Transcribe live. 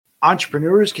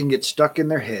Entrepreneurs can get stuck in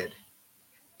their head.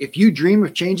 If you dream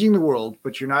of changing the world,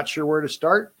 but you're not sure where to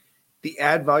start, the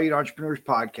Add Valued Entrepreneurs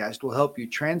podcast will help you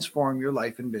transform your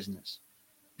life and business.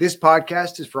 This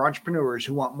podcast is for entrepreneurs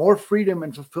who want more freedom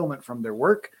and fulfillment from their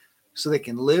work so they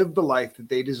can live the life that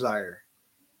they desire.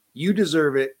 You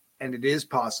deserve it, and it is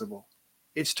possible.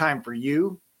 It's time for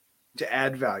you to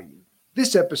add value.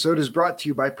 This episode is brought to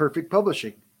you by Perfect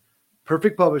Publishing.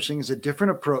 Perfect Publishing is a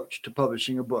different approach to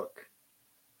publishing a book.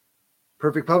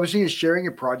 Perfect Publishing is sharing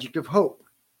a project of hope.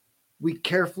 We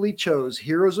carefully chose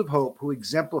heroes of hope who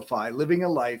exemplify living a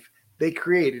life they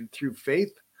created through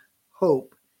faith,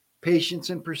 hope, patience,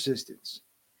 and persistence.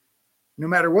 No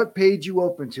matter what page you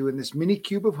open to in this mini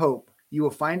cube of hope, you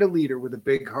will find a leader with a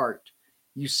big heart.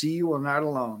 You see, you are not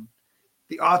alone.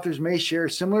 The authors may share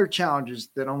similar challenges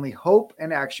that only hope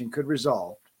and action could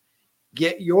resolve.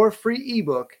 Get your free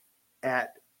ebook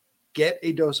at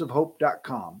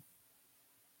getadoseofhope.com.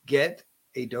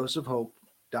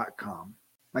 Getadoseofhope.com.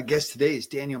 My guest today is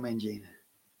Daniel Mangena.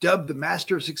 Dubbed the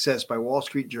Master of Success by Wall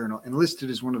Street Journal and listed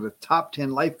as one of the top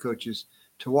 10 life coaches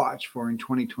to watch for in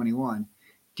 2021,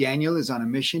 Daniel is on a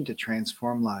mission to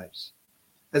transform lives.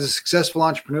 As a successful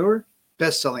entrepreneur,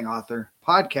 best-selling author,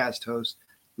 podcast host,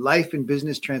 life and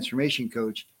business transformation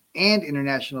coach, and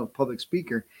international public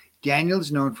speaker, Daniel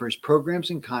is known for his programs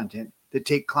and content that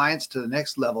take clients to the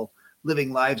next level,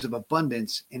 living lives of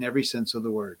abundance in every sense of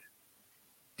the word.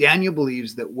 Daniel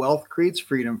believes that wealth creates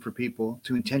freedom for people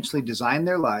to intentionally design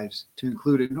their lives to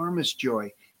include enormous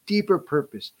joy, deeper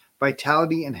purpose,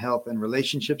 vitality and health, and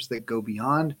relationships that go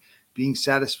beyond being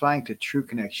satisfying to true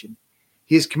connection.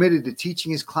 He is committed to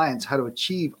teaching his clients how to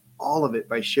achieve all of it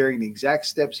by sharing the exact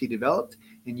steps he developed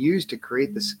and used to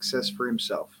create the success for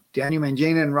himself. Daniel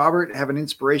Mangena and Robert have an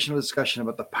inspirational discussion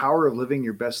about the power of living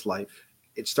your best life.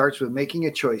 It starts with making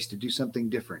a choice to do something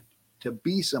different, to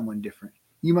be someone different.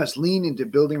 You must lean into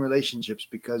building relationships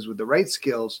because with the right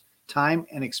skills, time,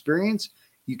 and experience,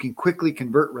 you can quickly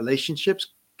convert relationships,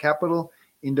 capital,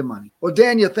 into money. Well,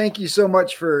 Daniel, thank you so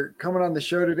much for coming on the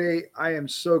show today. I am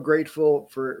so grateful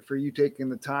for you taking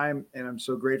the time, and I'm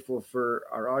so grateful for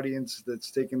our audience that's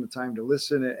taken the time to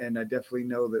listen. And I definitely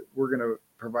know that we're going to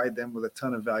provide them with a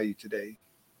ton of value today.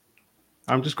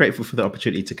 I'm just grateful for the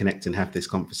opportunity to connect and have this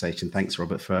conversation. Thanks,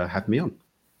 Robert, for having me on.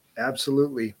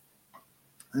 Absolutely.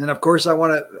 And of course, I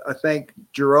want to thank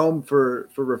Jerome for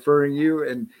referring you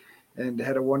and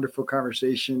had a wonderful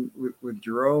conversation with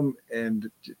Jerome. And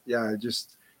yeah,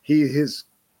 he has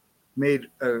made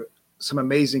some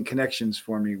amazing connections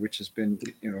for me, which has been,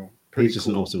 he's just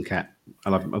cool. An awesome cat. I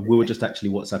love him. We were just actually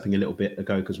WhatsApping a little bit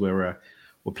ago because we're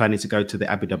planning to go to the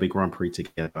Abu Dhabi Grand Prix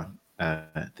together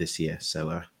this year. So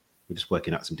we're just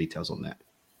working out some details on that.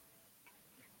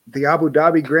 The Abu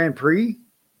Dhabi Grand Prix?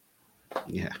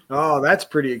 Yeah. Oh, that's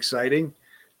pretty exciting.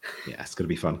 Yeah, it's going to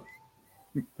be fun.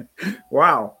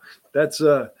 Wow. That's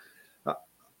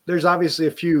there's obviously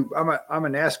a few. I'm a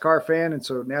NASCAR fan, and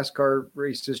so NASCAR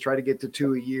races try to get to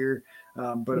 2 a year.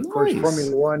 But of course,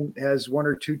 Formula One has 1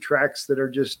 or 2 tracks that are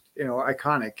just,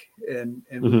 iconic and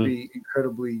would be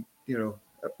incredibly,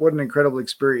 what an incredible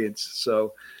experience.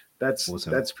 So that's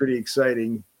awesome. That's pretty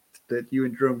exciting that you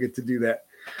and Jerome get to do that.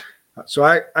 So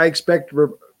I expect a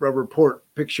report,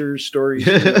 pictures, stories,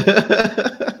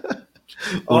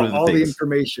 all the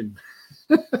information.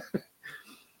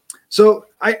 So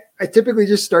I typically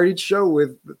just start each show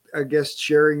with a guest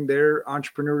sharing their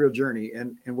entrepreneurial journey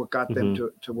and what got them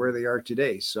to where they are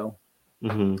today. So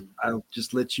I'll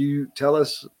just let you tell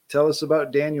us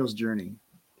about Daniel's journey.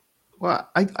 Well,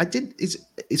 I did.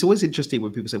 It's always interesting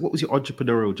when people say, what was your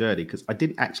entrepreneurial journey? Because I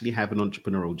didn't actually have an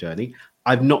entrepreneurial journey.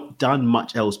 I've not done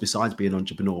much else besides being an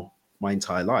entrepreneur my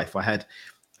entire life. I had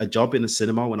a job in a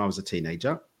cinema when I was a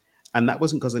teenager. And that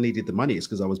wasn't because I needed the money. It's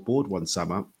because I was bored one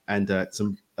summer. And a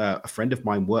friend of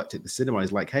mine worked at the cinema.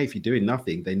 He's like, hey, if you're doing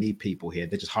nothing, they need people here.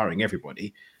 They're just hiring everybody.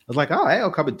 I was like, oh, hey,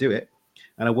 I'll come and do it.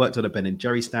 And I worked on a Ben &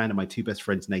 Jerry stand. And my 2 best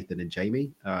friends, Nathan and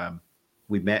Jamie,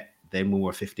 we met then when we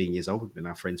were 15 years old. We've been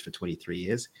our friends for 23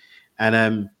 years.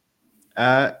 And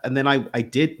then I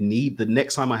did need, the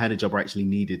next time I had a job, I actually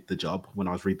needed the job when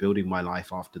I was rebuilding my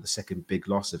life after the second big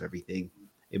loss of everything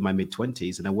in my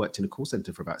mid-20s. And I worked in a call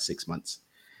center for about 6 months.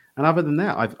 And other than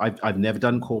that, I've never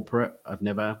done corporate. I've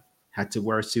never had to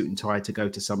wear a suit and tie to go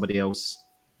to somebody else,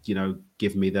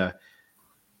 give me the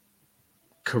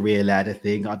career ladder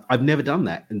thing. I've never done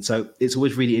that. And so it's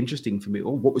always really interesting for me.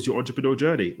 Oh, what was your entrepreneurial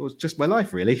journey? Well, it's just my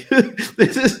life, really.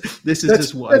 This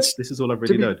is all I've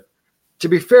really known. To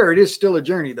be fair, it is still a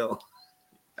journey, though.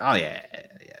 Oh yeah.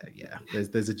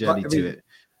 There's a journey to it.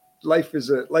 Life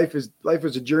is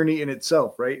a journey in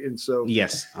itself, right? And so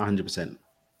yes, 100%.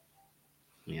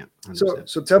 Yeah. 100%.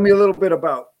 So tell me a little bit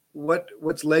about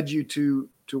what's led you to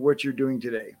what you're doing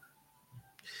today.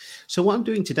 So what I'm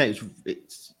doing today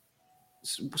is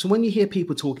so when you hear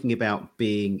people talking about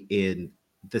being in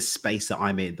the space that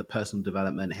I'm in, the personal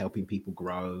development, helping people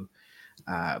grow,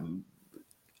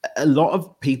 a lot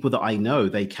of people that I know,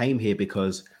 they came here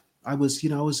because I was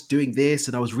doing this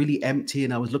and I was really empty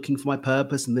and I was looking for my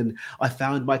purpose and then I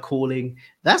found my calling.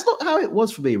 That's not how it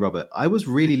was for me, Robert. I was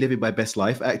really living my best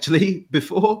life actually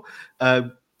before.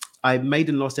 I made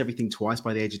and lost everything twice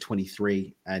by the age of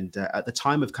 23. And at the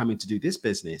time of coming to do this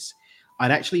business,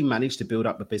 I'd actually managed to build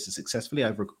up the business successfully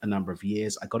over a number of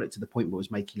years. I got it to the point where I was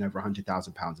making over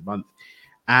 £100,000 a month.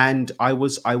 And I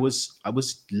was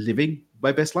living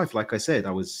my best life. Like I said,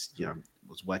 I was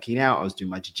working out, I was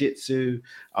doing my jiu-jitsu,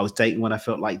 I was dating when I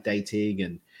felt like dating,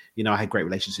 and I had great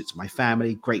relationships with my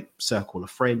family, great circle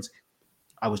of friends.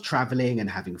 I was traveling and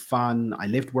having fun. I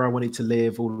lived where I wanted to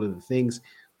live, all of the things.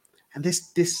 And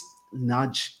this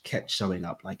nudge kept showing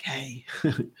up, like, hey,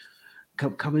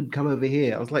 come over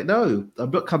here. I was like, no,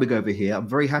 I'm not coming over here. I'm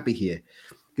very happy here.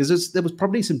 Because there was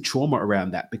probably some trauma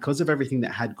around that because of everything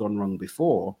that had gone wrong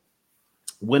before.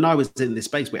 When I was in this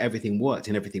space where everything worked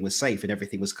and everything was safe and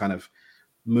everything was kind of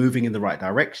moving in the right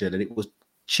direction and it was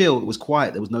chill, it was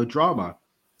quiet, there was no drama,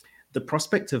 the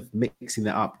prospect of mixing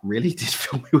that up really did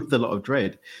fill me with a lot of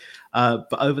dread.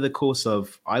 But over the course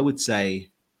of, I want to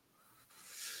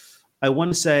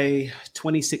say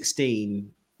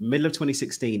 2016, middle of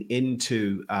 2016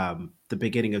 into the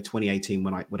beginning of 2018,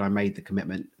 when I made the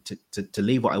commitment to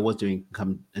leave what I was doing,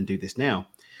 come and do this now,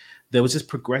 there was this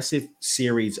progressive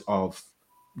series of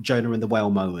Jonah and the whale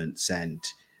moments and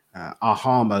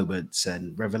aha moments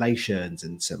and revelations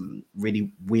and some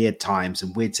really weird times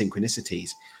and weird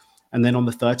synchronicities. And then on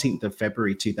the 13th of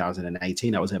February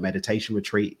 2018, I was at a meditation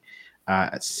retreat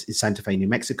in Santa Fe, New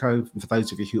Mexico. For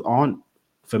those of you who aren't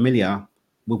familiar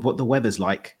with what the weather's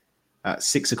like at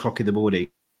 6 o'clock in the morning.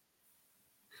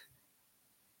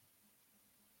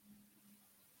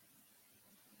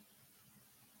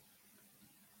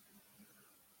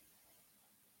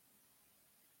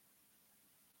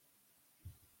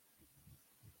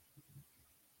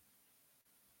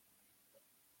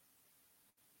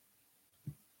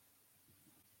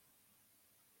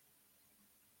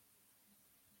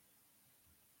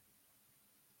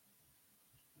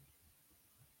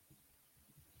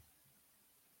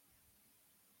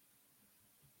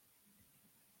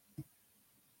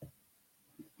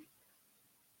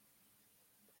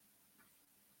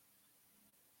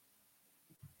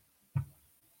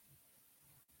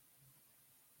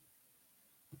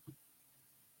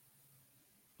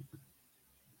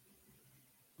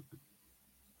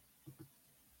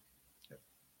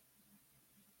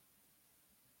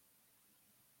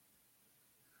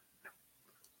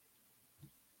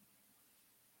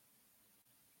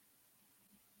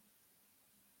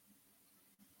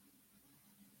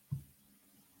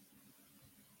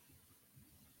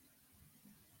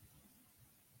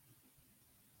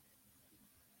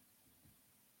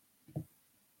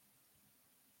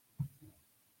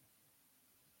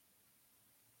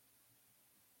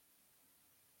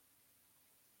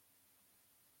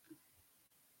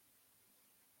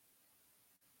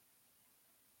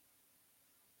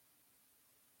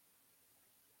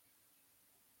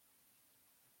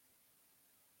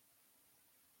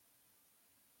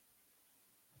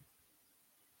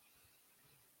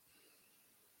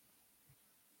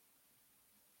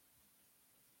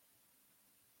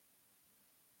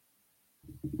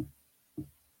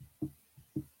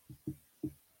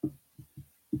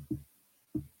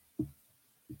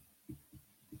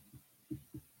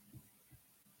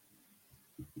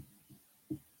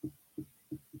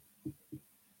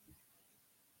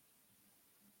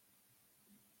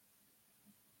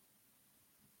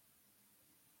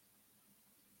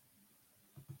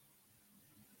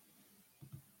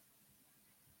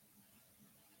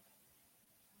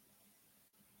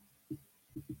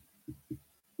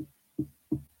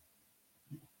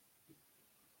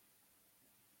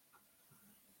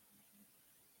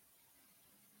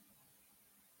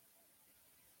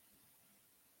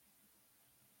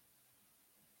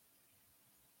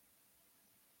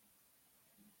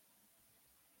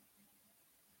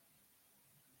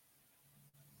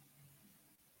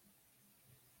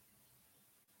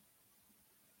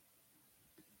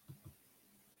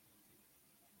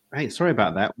 Hey, sorry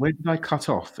about that. Where did I cut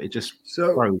off? It just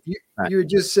So you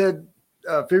just said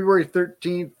February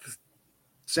 13th,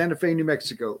 Santa Fe, New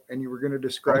Mexico, and you were going to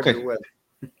describe the weather.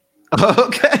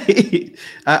 Okay.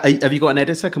 Have you got an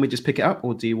editor? Can we just pick it up,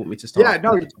 or do you want me to start? Yeah,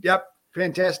 no, yep,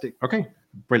 fantastic. Okay,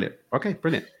 brilliant.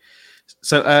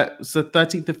 So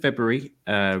 13th of February,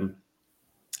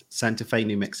 Santa Fe,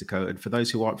 New Mexico. And for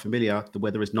those who aren't familiar, the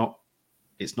weather is not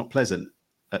pleasant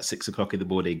at 6 o'clock in the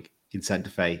morning in Santa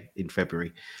Fe in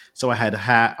February. So I had a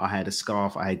hat, I had a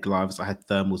scarf, I had gloves, I had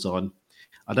thermals on.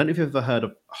 I don't know if you've ever heard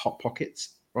of Hot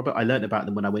Pockets, Robert. I learned about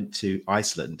them when I went to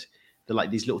Iceland. They're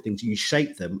like these little things. You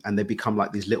shape them and they become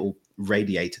like these little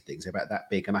radiator things about that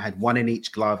big. And I had one in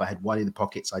each glove. I had one in the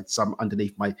pockets. I had some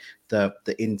underneath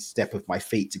the instep of my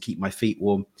feet to keep my feet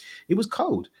warm. It was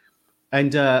cold.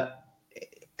 And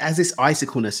as this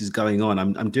icicleness is going on,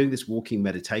 I'm doing this walking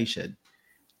meditation.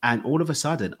 And all of a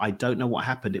sudden, I don't know what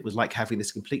happened. It was like having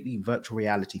this completely virtual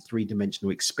reality,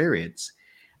 3-dimensional experience.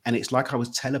 And it's like I was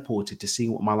teleported to see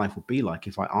what my life would be like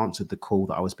if I answered the call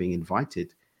that I was being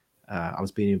invited.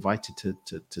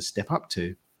 To step up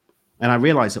to. And I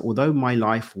realized that although my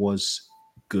life was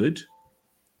good,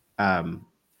 and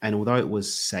although it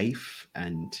was safe,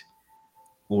 and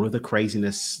all of the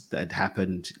craziness that had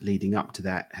happened leading up to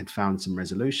that had found some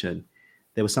resolution,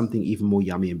 there was something even more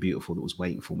yummy and beautiful that was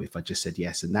waiting for me if I just said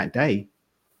yes. And that day,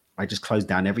 I just closed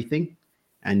down everything,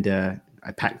 and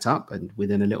I packed up. And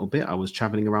within a little bit, I was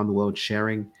traveling around the world,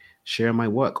 sharing my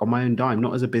work on my own dime,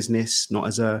 not as a business, not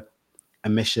as a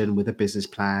mission with a business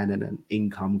plan and an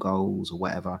income goals or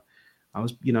whatever. I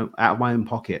was, out of my own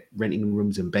pocket, renting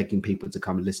rooms and begging people to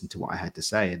come and listen to what I had to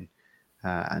say.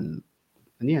 And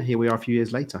yeah, here we are a few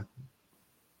years later.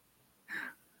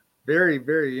 Very,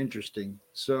 very interesting.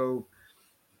 So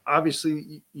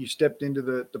obviously you stepped into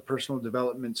the personal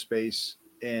development space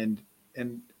and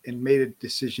made a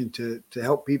decision to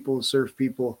help people, serve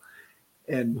people.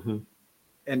 And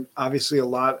obviously a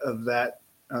lot of that,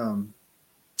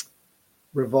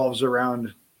 revolves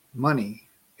around money.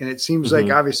 And it seems like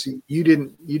obviously you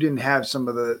didn't have some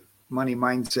of the money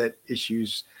mindset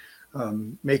issues,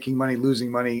 making money, losing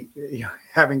money,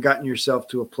 having gotten yourself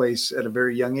to a place at a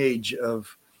very young age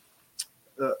of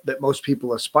that most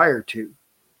people aspire to.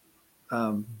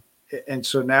 And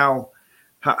so now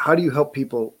how do you help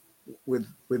people with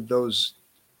those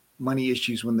money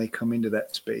issues when they come into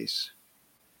that space?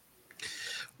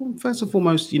 Well, first and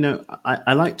foremost,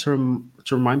 I like to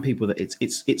remind people that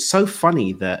it's so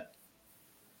funny that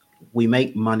we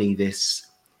make money this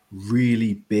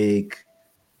really big,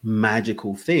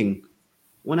 magical thing,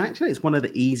 when actually it's one of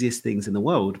the easiest things in the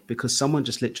world, because someone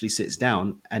just literally sits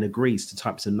down and agrees to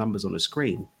type some numbers on a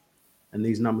screen, and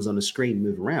these numbers on the screen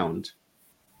move around,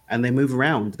 and they move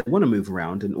around. They want to move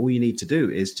around, and all you need to do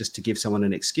is just to give someone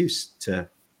an excuse to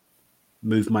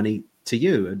move money to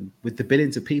you. And with the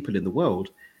billions of people in the world,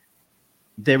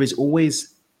 there is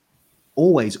always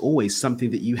something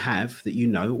that you have that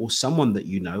or someone that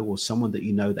or someone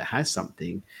that that has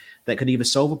something that can either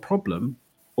solve a problem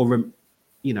or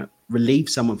relieve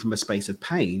someone from a space of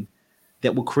pain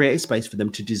that will create a space for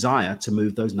them to desire to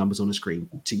move those numbers on the screen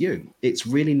to you. It's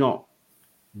really not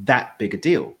that big a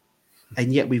deal.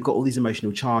 And yet we've got all these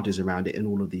emotional charges around it and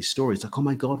all of these stories like, oh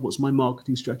my God, what's my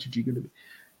marketing strategy going to be?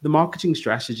 The marketing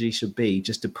strategy should be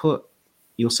just to put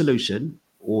your solution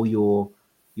or your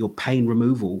pain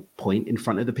removal point in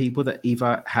front of the people that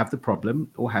either have the problem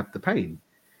or have the pain,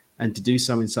 and to do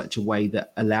so in such a way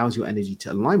that allows your energy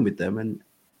to align with them. And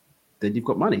then you've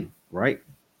got money, right?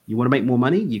 You want to make more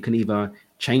money? You can either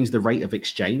change the rate of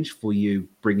exchange for you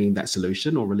bringing that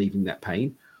solution or relieving that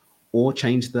pain, or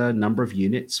change the number of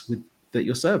units that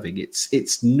you're serving.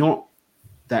 It's not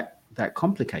that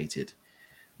complicated.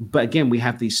 But again, we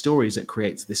have these stories that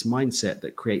creates this mindset,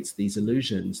 that creates these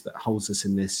illusions, that holds us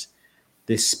in this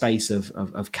space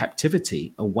of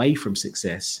captivity away from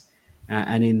success,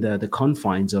 and in the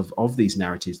confines of these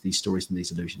narratives, these stories, and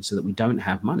these illusions, so that we don't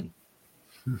have money.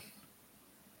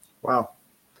 Wow.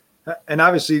 And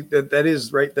obviously that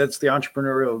is right. That's the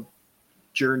entrepreneurial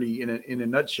journey in a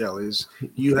nutshell. Is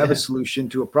you have a solution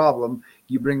to a problem,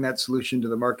 you bring that solution to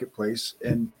the marketplace,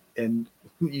 and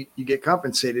you get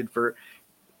compensated for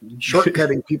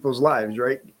shortcutting people's lives,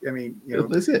 right? I mean,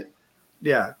 that's it.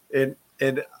 Yeah.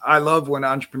 And I love when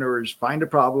entrepreneurs find a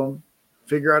problem,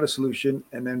 figure out a solution,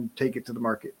 and then take it to the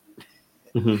market.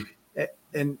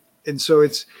 And so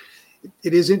it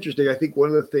is interesting. I think one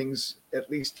of the things, at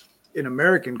least in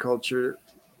American culture,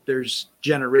 there's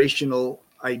generational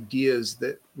ideas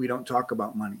that we don't talk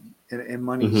about money, and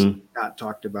money's not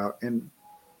talked about. And,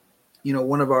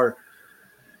 one of our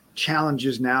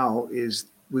challenges now is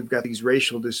we've got these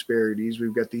racial disparities.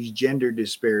 We've got these gender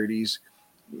disparities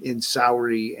in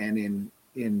salary and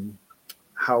in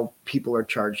how people are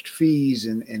charged fees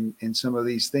and some of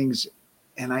these things.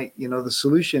 And the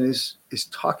solution is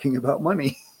talking about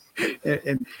money.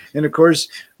 and of course,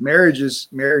 marriages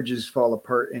fall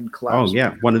apart and collapse. Oh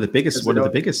yeah. One of the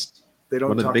biggest. they don't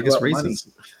One of the talk biggest about money.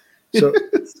 reasons. So,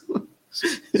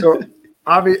 so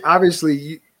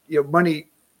obviously, money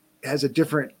has a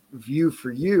different view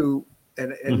for you,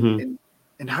 and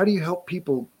how do you help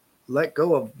people let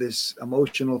go of this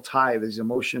emotional tie, these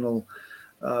emotional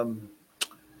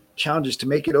challenges to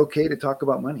make it okay to talk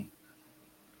about money?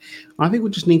 I think we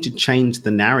just need to change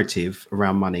the narrative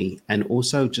around money, and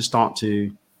also just start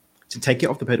to take it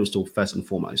off the pedestal first and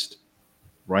foremost,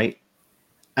 right?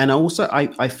 And also,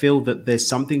 I feel that there's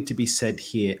something to be said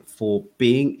here for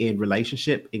being in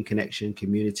relationship, in connection,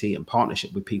 community, and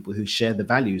partnership with people who share the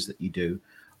values that you do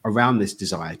around this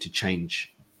desire to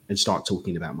change and start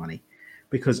talking about money.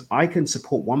 Because I can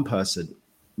support one person,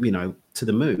 to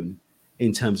the moon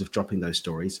in terms of dropping those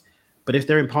stories. But if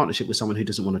they're in partnership with someone who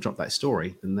doesn't want to drop that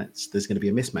story, then there's going to be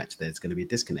a mismatch there. There's going to be a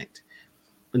disconnect.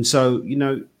 And so,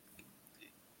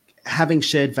 having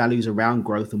shared values around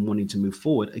growth and wanting to move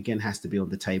forward again has to be on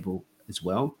the table as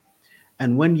well.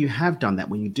 And when you have done that,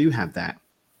 when you do have that,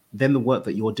 then the work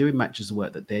that you're doing matches the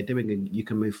work that they're doing, and you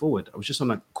can move forward. I was just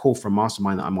on a call from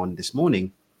Mastermind that I'm on this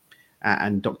morning,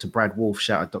 and Dr. Brad Wolf,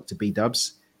 shout out Dr. B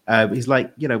Dubs. He's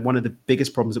like, one of the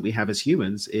biggest problems that we have as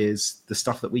humans is the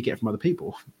stuff that we get from other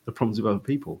people, the problems of other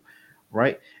people,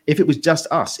 right? If it was just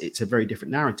us, it's a very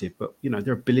different narrative. But,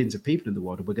 there are billions of people in the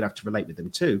world, and we're going to have to relate with them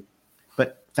too.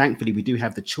 But thankfully, we do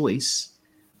have the choice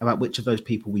about which of those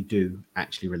people we do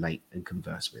actually relate and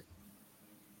converse with.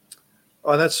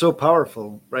 Oh, that's so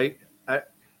powerful, right?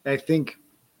 I think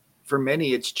for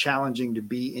many, it's challenging to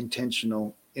be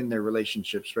intentional in their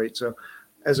relationships, right? So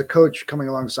as a coach coming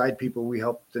alongside people, we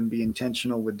help them be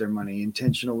intentional with their money,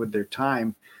 intentional with their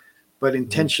time, but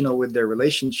intentional with their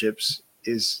relationships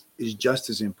is just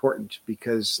as important,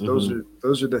 because those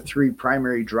are the three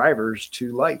primary drivers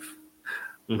to life.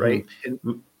 Right.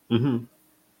 May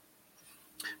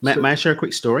I share a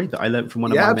quick story that I learned from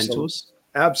one of my mentors?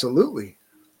 Absolutely.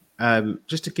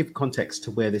 Just to give context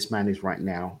to where this man is right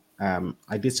now.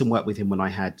 I did some work with him when I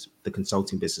had the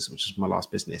consulting business, which was my last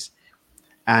business.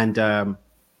 And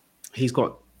he's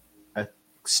got a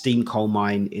steam coal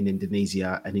mine in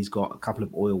Indonesia, and he's got a couple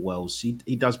of oil wells.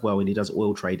 He does well, and he does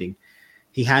oil trading.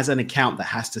 He has an account that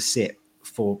has to sit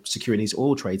for securing his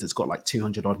oil trades. It's got like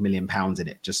 200 odd million pounds in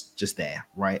it, just there,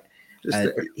 right?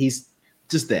 He's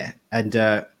just there. And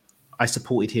I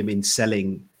supported him in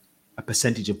selling a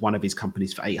percentage of one of his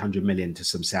companies for 800 million to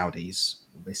some Saudis.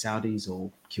 Are they Saudis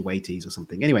or Kuwaitis or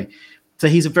something? Anyway, so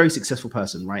he's a very successful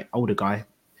person, right? Older guy.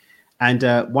 And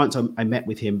once I met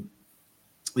with him,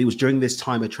 it was during this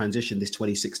time of transition, this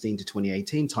 2016 to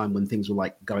 2018 time, when things were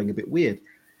like going a bit weird.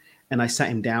 And I sat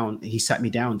him down. He sat me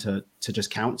down to just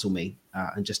counsel me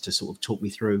and just to sort of talk me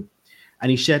through.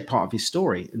 And he shared part of his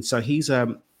story. And so he's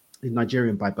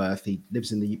Nigerian by birth. He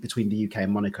lives between the UK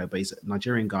and Monaco, but he's a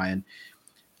Nigerian guy. And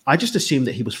I just assumed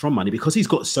that he was from money because he's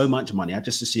got so much money. I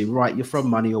just assumed, right, you're from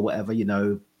money or whatever,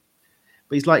 But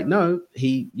he's like, no,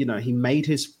 he made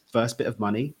his first bit of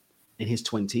money in his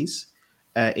 20s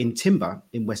in timber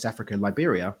in West Africa,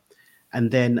 Liberia. And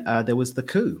then there was the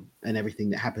coup and everything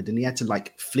that happened. And he had to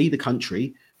like flee the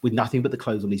country with nothing but the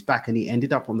clothes on his back. And he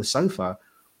ended up on the sofa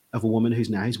of a woman who's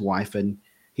now his wife. And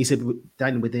he said,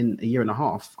 Dan, within a year and a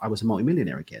half, I was a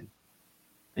multimillionaire again.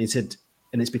 And he said,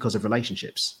 and it's because of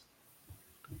relationships.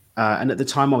 And at the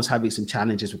time I was having some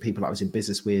challenges with people I was in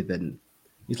business with. And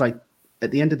he's like,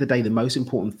 at the end of the day, the most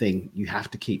important thing you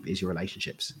have to keep is your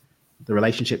relationships. The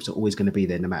relationships are always going to be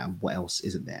there no matter what else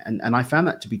isn't there. And I found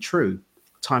that to be true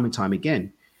time and time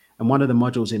again. And one of the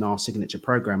modules in our signature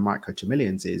program, Micro to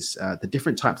Millions, is the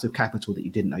different types of capital that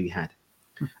you didn't know you had.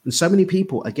 And so many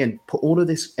people, again, put all of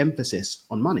this emphasis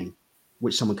on money,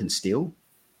 which someone can steal.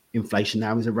 Inflation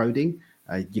now is eroding.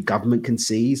 Your government can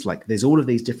seize. Like there's all of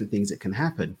these different things that can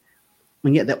happen.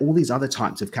 And yet there are all these other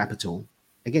types of capital.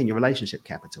 Again, your relationship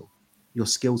capital, your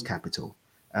skills capital,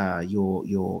 your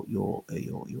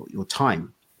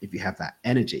time, if you have that,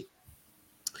 energy,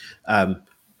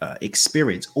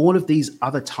 experience, all of these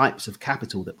other types of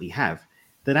capital that we have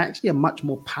that actually are much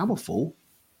more powerful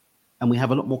and we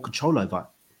have a lot more control over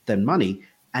than money.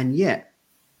 And yet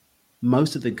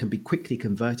most of them can be quickly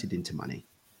converted into money.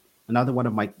 Another one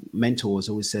of my mentors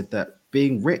always said that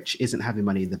being rich isn't having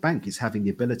money in the bank, it's having the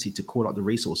ability to call out the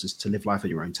resources to live life on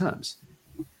your own terms.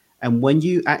 And when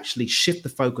you actually shift the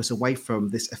focus away from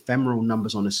this ephemeral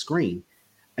numbers on a screen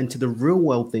and to the real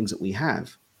world things that we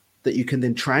have, that you can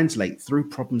then translate through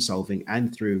problem solving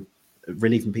and through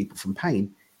relieving people from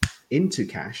pain into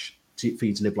cash for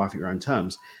you to live life at your own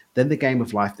terms, then the game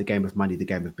of life, the game of money, the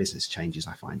game of business changes,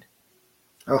 I find.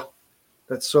 Oh,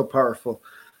 that's so powerful.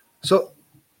 So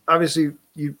obviously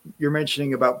you're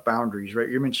mentioning about boundaries, right?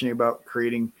 You're mentioning about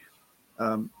creating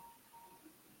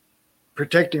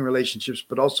protecting relationships,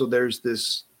 but also there's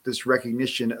this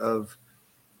recognition of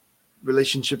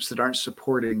relationships that aren't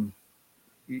supporting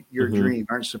your dream,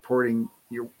 aren't supporting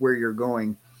where you're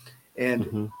going,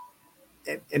 and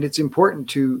and it's important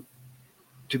to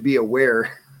be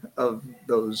aware of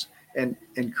those and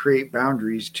create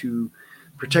boundaries to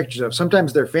protect yourself.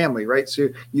 Sometimes they're family, right? So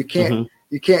you can't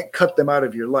cut them out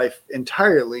of your life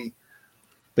entirely,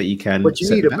 but you can. But you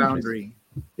need a boundary.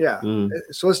 Yeah.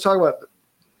 So let's talk about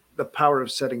the power of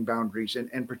setting boundaries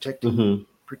and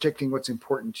protecting what's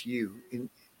important to you in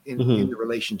the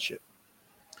relationship.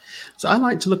 So I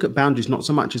like to look at boundaries not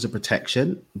so much as a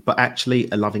protection, but actually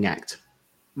a loving act.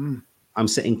 I'm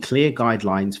setting clear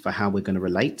guidelines for how we're going to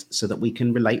relate so that we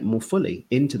can relate more fully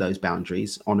into those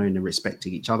boundaries, honoring and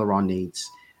respecting each other, our needs,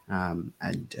 and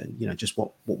just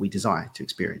what we desire to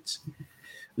experience.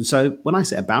 And so when I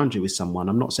set a boundary with someone,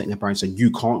 I'm not setting a boundary saying you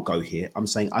can't go here. I'm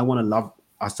saying I want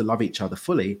us to love each other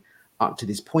fully up to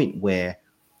this point where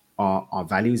our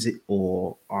values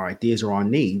or our ideas or our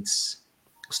needs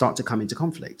start to come into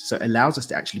conflict. So it allows us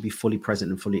to actually be fully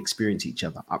present and fully experience each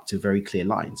other up to very clear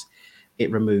lines.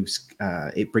 It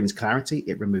brings clarity,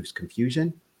 it removes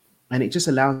confusion, and it just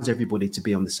allows everybody to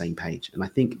be on the same page. And I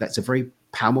think that's a very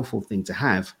powerful thing to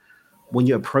have when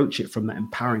you approach it from that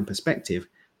empowering perspective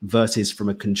versus from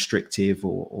a constrictive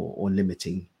or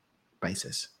limiting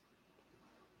basis.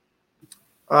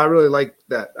 I really like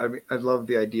that. I mean, I love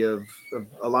the idea of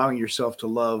allowing yourself to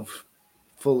love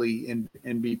fully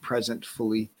and be present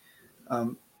fully,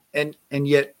 and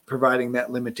yet providing that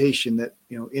limitation that,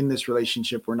 in this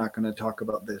relationship we're not going to talk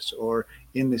about this, or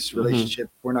in this relationship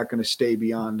we're not going to stay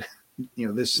beyond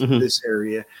this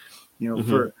area.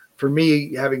 For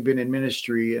me, having been in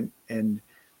ministry, and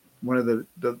one of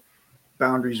the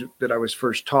boundaries that I was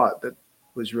first taught that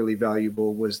was really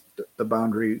valuable was the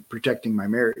boundary protecting my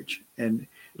marriage, and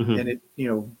it,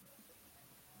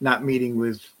 not meeting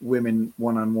with women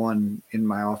one-on-one in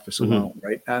my office alone,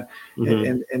 right?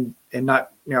 And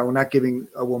not, not giving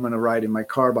a woman a ride in my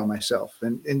car by myself,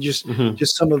 and just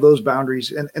some of those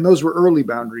boundaries, and those were early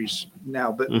boundaries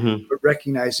now, but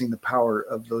recognizing the power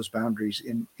of those boundaries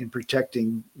in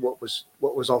protecting what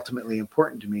was ultimately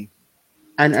important to me.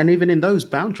 And even in those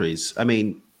boundaries, I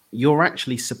mean, you're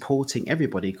actually supporting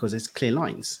everybody because there's clear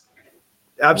lines.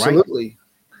 Absolutely. Right?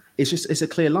 It's a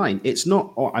clear line. It's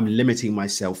not, I'm limiting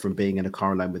myself from being in a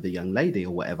car alone with a young lady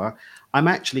or whatever. I'm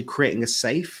actually creating a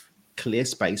safe, clear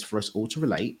space for us all to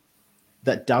relate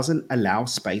that doesn't allow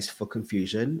space for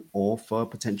confusion or for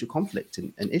potential conflict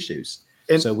and issues.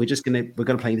 So we're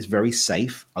gonna play this very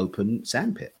safe, open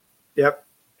sandpit. Yep.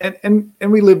 And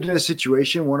we lived in a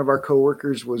situation. One of our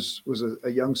coworkers was a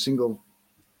young single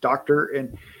doctor,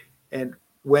 and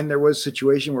when there was a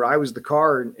situation where I was the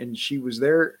car and she was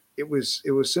there, it was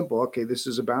simple. Okay, this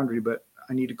is a boundary, but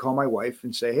I need to call my wife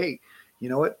and say, hey, you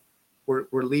know what?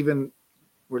 We're leaving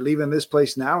this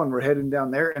place now, and we're heading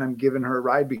down there, and I'm giving her a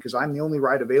ride because I'm the only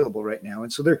ride available right now.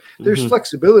 And so there's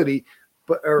flexibility,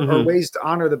 but or ways to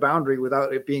honor the boundary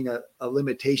without it being a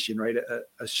limitation, right?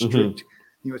 A strict,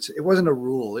 it wasn't a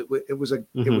rule. It was a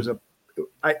gift.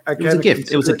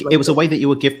 It was a way that you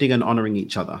were gifting and honoring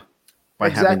each other by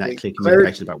having that clear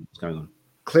communication about what's going on.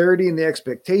 Clarity in the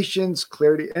expectations,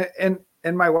 clarity.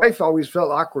 And my wife always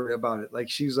felt awkward about it. Like,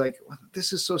 she's like, well,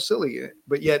 this is so silly.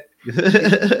 But yet,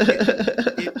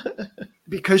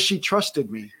 because she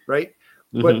trusted me, right?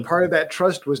 But part of that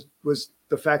trust was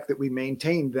the fact that we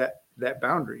maintained that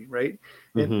boundary, right?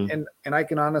 And I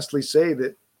can honestly say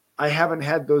that I haven't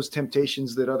had those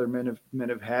temptations that other men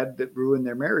have had that ruin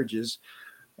their marriages.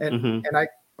 And I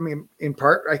mean, in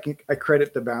part, I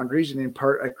credit the boundaries, and in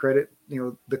part, I credit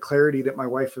the clarity that my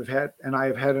wife and I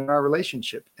have had in our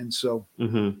relationship. And so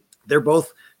they're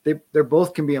both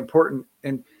can be important.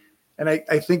 And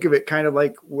I think of it kind of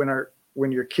like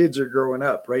when your kids are growing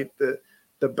up, right?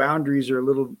 The boundaries are a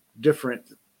little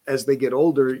different as they get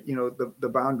older. The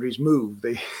boundaries move.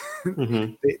 They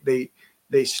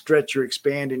stretch or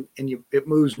expand, and it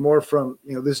moves more from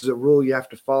this is a rule you have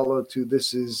to follow to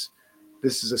this is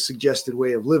a suggested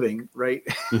way of living, right?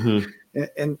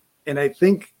 And I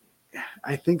think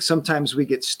sometimes we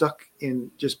get stuck in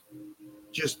just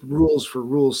rules for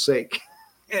rules' sake,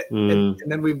 and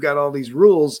then we've got all these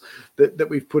rules that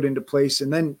we've put into place,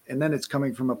 and then it's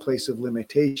coming from a place of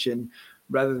limitation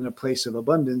rather than a place of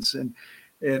abundance, and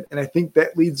I think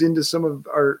that leads into some of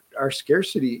our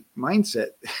scarcity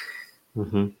mindset.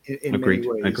 In Agreed. Many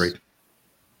ways. Agreed.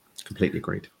 Completely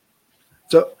agreed.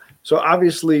 So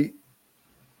obviously,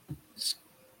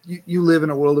 you live in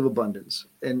a world of abundance,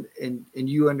 and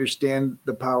you understand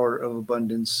the power of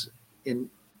abundance in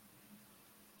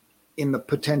the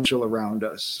potential around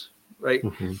us, right?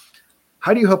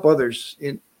 How do you help others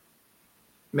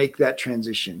make that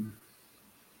transition?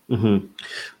 Mm-hmm.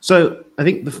 So I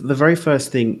think the very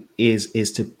first thing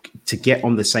is to get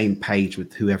on the same page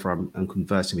with whoever I'm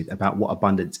conversing with about what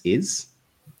abundance is,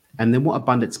 and then what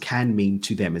abundance can mean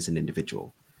to them as an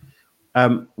individual.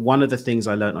 One of the things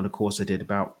I learned on a course I did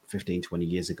about 15, 20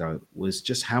 years ago was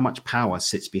just how much power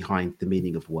sits behind the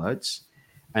meaning of words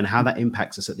and how that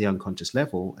impacts us at the unconscious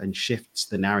level and shifts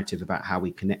the narrative about how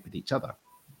we connect with each other.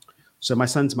 So my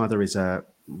son's mother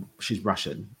she's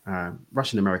Russian,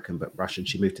 Russian American, but Russian.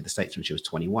 She moved to the States when she was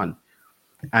 21.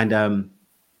 And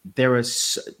there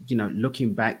is,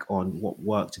 looking back on what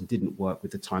worked and didn't work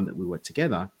with the time that we were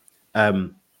together,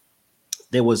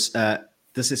 there's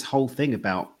this whole thing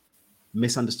about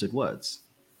misunderstood words.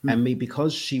 And me,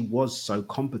 because she was so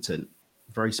competent,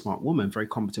 very smart woman, very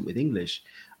competent with English,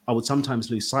 I would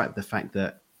sometimes lose sight of the fact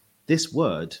that this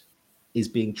word is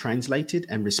being translated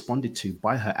and responded to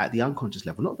by her at the unconscious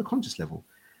level, not the conscious level,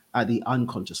 at the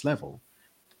unconscious level.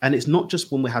 And it's not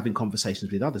just when we're having conversations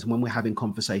with others, when we're having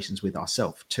conversations with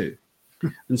ourselves too.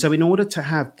 And so in order to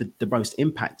have the most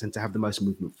impact and to have the most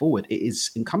movement forward, it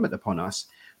is incumbent upon us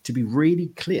to be really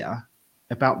clear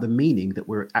about the meaning that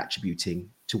we're attributing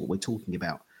to what we're talking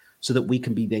about, so that we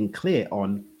can be then clear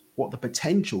on what the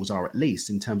potentials are, at least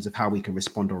in terms of how we can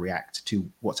respond or react to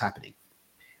what's happening.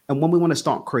 And when we want to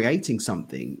start creating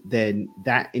something, then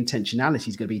that intentionality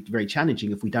is going to be very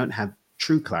challenging if we don't have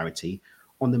true clarity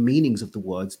on the meanings of the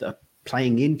words that are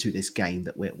playing into this game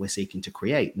that we're seeking to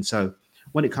create. And so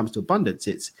when it comes to abundance,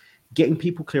 it's getting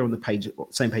people clear on the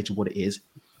same page of what it is.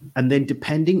 And then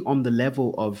depending on the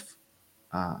level of,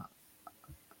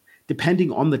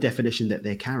 depending on the definition that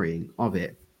they're carrying of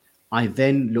it, I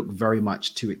then look very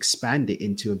much to expand it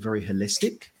into a very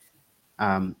holistic,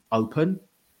 open,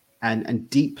 and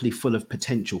deeply full of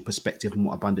potential perspective on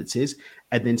what abundance is,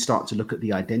 and then start to look at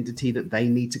the identity that they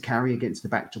need to carry against the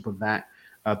backdrop of that,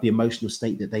 the emotional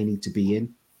state that they need to be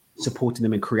in, supporting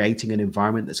them in creating an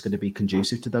environment that's going to be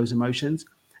conducive to those emotions,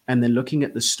 and then looking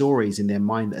at the stories in their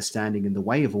mind that are standing in the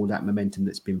way of all that momentum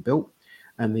that's been built,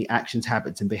 and the actions,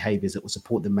 habits, and behaviors that will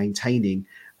support them maintaining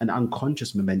an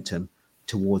unconscious momentum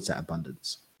towards that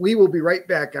abundance. We will be right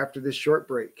back after this short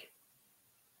break.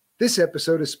 This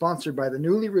episode is sponsored by the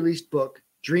newly released book,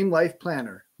 Dream Life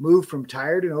Planner, Move from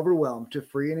Tired and Overwhelmed to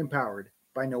Free and Empowered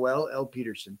by Noelle L.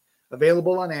 Peterson,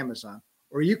 available on Amazon,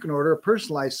 or you can order a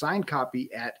personalized signed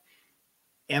copy at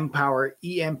Empower,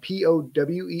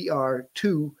 EMPOWER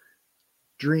 2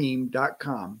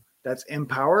 dream.com. That's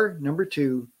Empower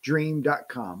 2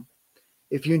 dream.com.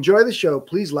 If you enjoy the show,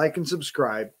 please like and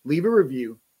subscribe, leave a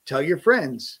review, tell your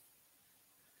friends.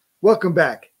 Welcome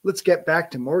back. Let's get back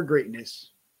to more greatness.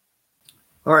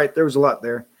 All right, there was a lot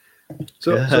there.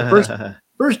 So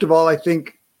first of all, I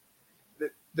think that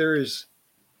there is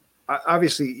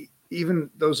obviously, even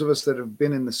those of us that have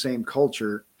been in the same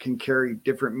culture can carry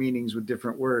different meanings with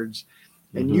different words.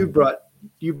 And you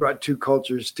brought two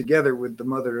cultures together with the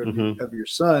mother of your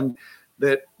son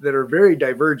that are very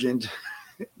divergent.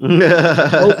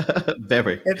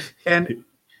 Very.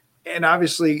 And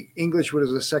obviously English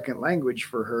was a second language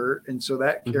for her. And so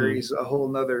that carries a whole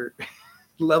nother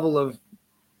level of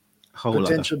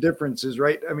potential differences,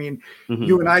 right? I mean,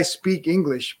 you and I speak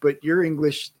English, but your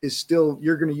English is still,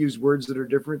 you're going to use words that are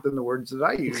different than the words that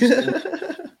I use.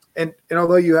 and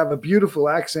although you have a beautiful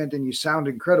accent and you sound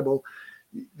incredible,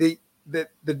 the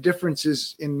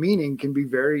differences in meaning can be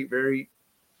very, very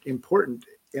important.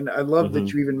 And I love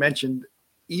that you even mentioned,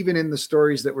 even in the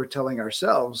stories that we're telling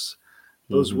ourselves,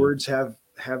 those words have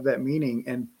that meaning,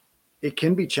 and it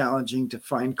can be challenging to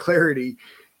find clarity,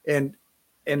 and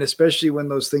especially when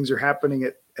those things are happening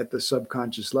at the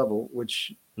subconscious level,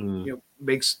 which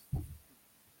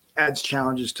adds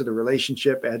challenges to the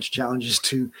relationship, adds challenges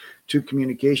to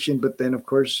communication, but then of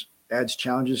course adds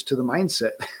challenges to the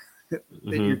mindset that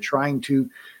you're trying to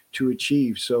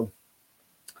achieve. So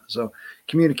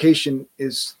communication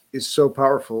is so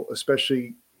powerful,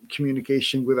 especially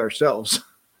communication with ourselves.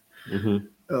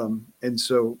 And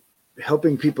so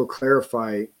helping people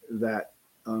clarify that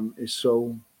is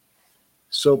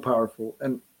so powerful.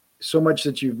 And so much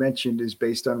that you've mentioned is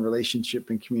based on relationship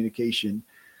and communication.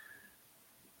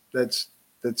 That's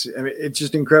I mean, it's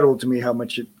just incredible to me how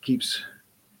much it keeps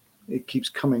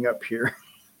coming up here.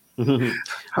 I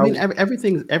mean,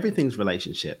 everything's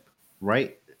relationship,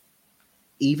 right?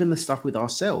 Even the stuff with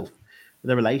ourselves,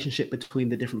 the relationship between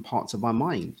the different parts of our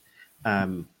mind.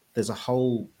 There's a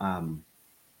whole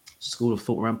school of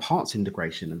thought around parts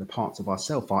integration and the parts of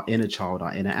ourself, our inner child,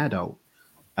 our inner adult.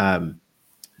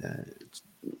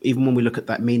 Even when we look at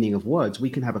that meaning of words, we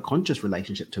can have a conscious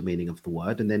relationship to a meaning of the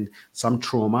word, and then some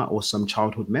trauma or some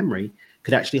childhood memory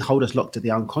could actually hold us locked at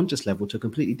the unconscious level to a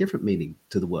completely different meaning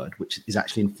to the word, which is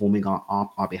actually informing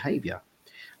our behavior.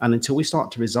 And until we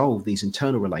start to resolve these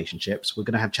internal relationships, we're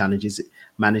going to have challenges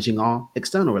managing our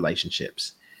external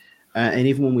relationships. And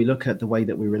even when we look at the way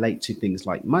that we relate to things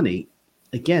like money,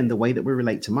 again, the way that we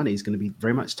relate to money is going to be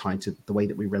very much tied to the way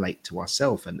that we relate to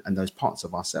ourselves and those parts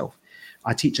of ourselves.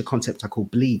 I teach a concept I call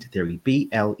bleed theory,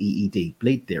 BLEED,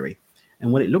 bleed theory.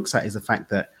 And what it looks at is the fact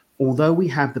that although we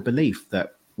have the belief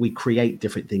that we create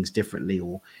different things differently,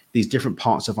 or these different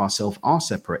parts of ourselves are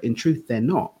separate, in truth, they're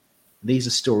not. These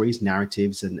are stories,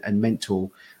 narratives, and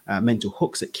mental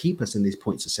hooks that keep us in these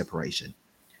points of separation.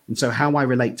 And so how I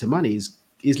relate to money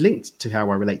is linked to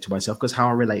how I relate to myself, because how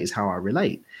I relate is how I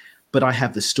relate. But I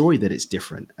have the story that it's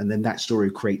different. And then that story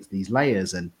creates these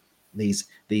layers and these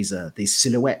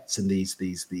silhouettes and these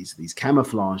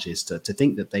camouflages to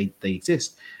think that they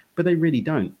exist, but they really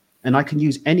don't. And I can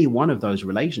use any one of those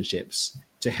relationships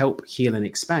to help heal and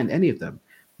expand any of them.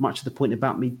 Much to the point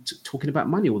about me talking about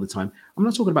money all the time. I'm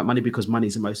not talking about money because money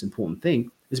is the most important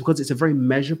thing. It's because it's a very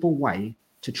measurable way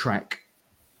to track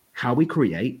how we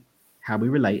create, how we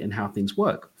relate, and how things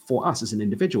work for us as an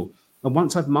individual. And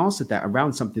once I've mastered that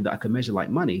around something that I can measure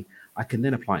like money, I can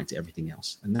then apply it to everything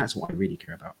else. And that's what I really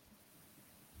care about.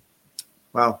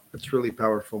 Wow, that's really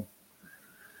powerful.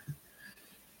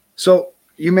 So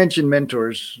you mentioned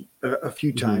mentors a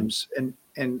few times,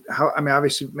 and how, I mean,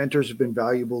 obviously mentors have been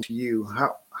valuable to you.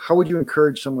 How would you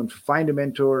encourage someone to find a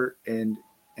mentor and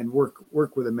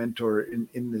work with a mentor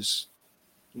in this,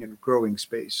 growing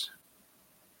space?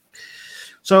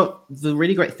 So the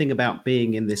really great thing about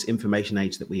being in this information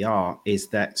age that we are is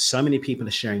that so many people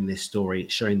are sharing this story,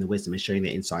 sharing the wisdom, and sharing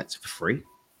their insights for free.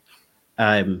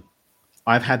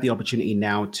 I've had the opportunity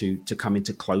now to come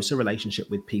into closer relationship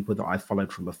with people that I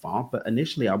followed from afar, but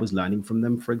initially I was learning from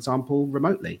them, for example,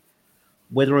 remotely.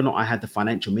 Whether or not I had the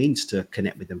financial means to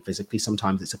connect with them physically,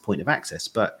 sometimes it's a point of access.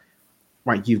 But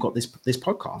right, you've got this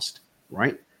podcast,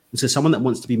 right? And so someone that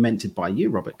wants to be mentored by you,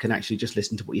 Robert, can actually just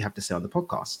listen to what you have to say on the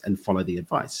podcast and follow the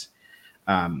advice.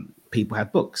 People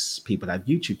have books, people have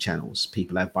YouTube channels,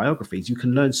 people have biographies. You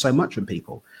can learn so much from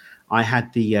people. I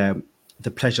had the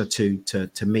pleasure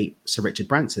to meet Sir Richard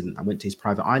Branson. I went to his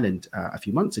private island a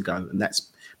few months ago, and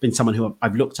that's been someone who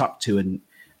I've looked up to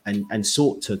and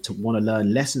sought to want to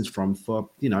learn lessons from for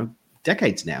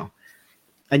decades now.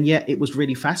 And yet it was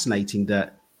really fascinating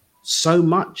that so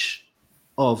much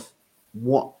of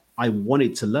what I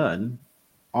wanted to learn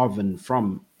of and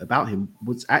from about him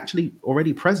was actually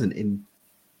already present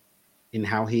in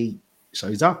how he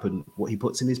shows up and what he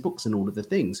puts in his books and all of the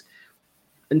things.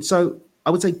 And so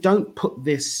I would say, don't put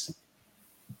this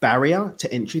barrier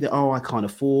to entry that, I can't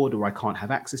afford or I can't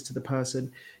have access to the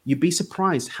person. You'd be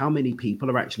surprised how many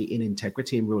people are actually in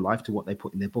integrity in real life to what they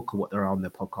put in their book or what they're on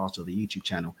their podcast or the YouTube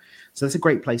channel. So that's a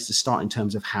great place to start in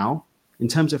terms of how. In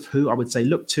terms of who, I would say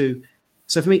look to.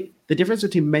 So for me, the difference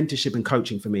between mentorship and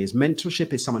coaching for me is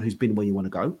mentorship is someone who's been where you want to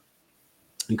go,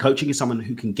 and coaching is someone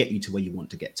who can get you to where you want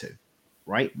to get to,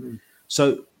 right?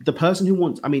 So the person who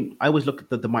wants, I always look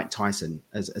at the Mike Tyson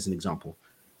as an example.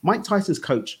 Mike Tyson's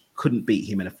coach couldn't beat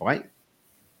him in a fight,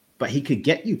 but he could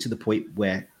get you to the point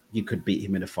where you could beat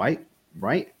him in a fight,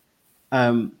 right?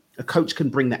 A coach can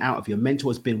bring that out of you. A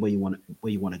mentor has been where you want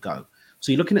to go.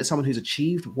 So you're looking at someone who's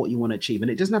achieved what you want to achieve. And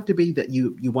it doesn't have to be that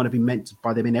you want to be mentored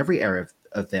by them in every area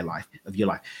of their life, of your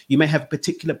life. You may have a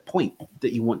particular point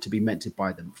that you want to be mentored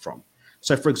by them from.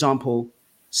 So for example,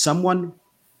 someone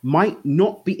might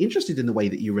not be interested in the way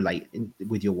that you relate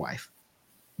with your wife,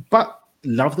 but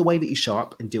love the way that you show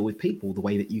up and deal with people, the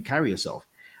way that you carry yourself.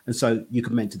 And so you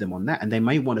can mentor them on that. And they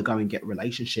may want to go and get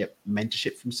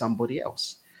mentorship from somebody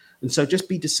else. And so just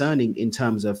be discerning in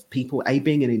terms of people,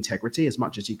 being in integrity as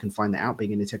much as you can find that out,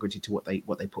 being in integrity to what they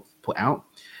put out,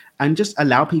 and just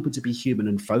allow people to be human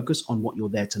and focus on what you're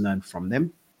there to learn from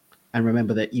them. And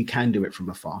remember that you can do it from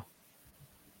afar.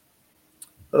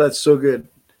 Well, that's so good.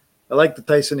 I like the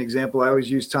Tyson example. I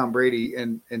always use Tom Brady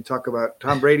and talk about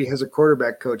Tom Brady has a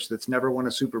quarterback coach that's never won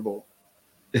a Super Bowl.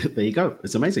 There you go.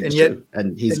 It's amazing. And it's yet, true.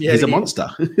 And he's a monster.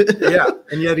 Yeah.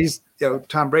 And yet he's,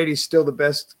 Tom Brady's still the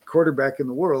best quarterback in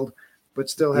the world, but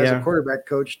still has a quarterback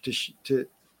coach to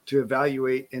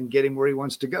evaluate and get him where he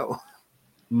wants to go.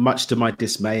 Much to my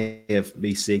dismay of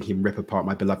me seeing him rip apart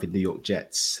my beloved New York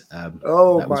Jets. That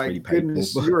was my really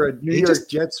goodness. You're a New York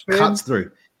Jets fan? Cuts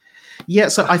through. Yeah,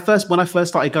 so when I first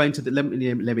started going to let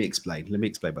me explain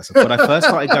myself. When I first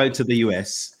started going to the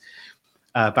US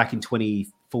back in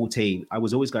 2014, I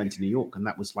was always going to New York, and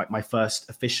that was like my first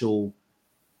official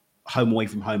home away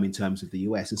from home in terms of the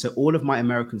US. And so all of my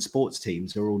American sports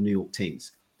teams are all New York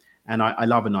teams, and I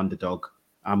love an underdog.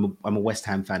 I'm a West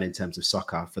Ham fan in terms of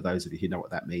soccer, for those of you who know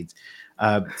what that means.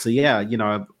 So yeah,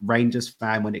 Rangers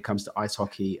fan when it comes to ice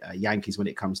hockey, Yankees when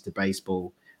it comes to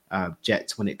baseball,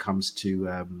 Jets when it comes to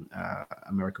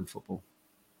American football.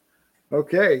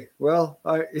 Okay, well,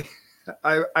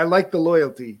 I like the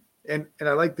loyalty, and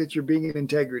I like that you're being in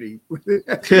integrity.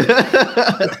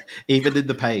 Even in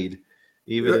the pain.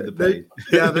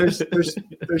 Yeah,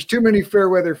 there's too many fair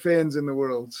weather fans in the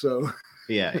world, so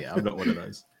yeah, I'm not one of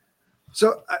those.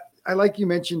 So I like you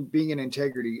mentioned being in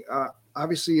integrity.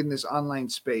 Obviously, in this online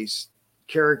space,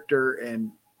 character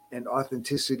and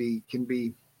authenticity can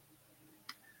be.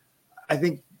 I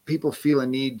think people feel a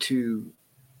need to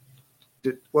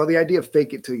the idea of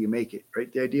fake it till you make it,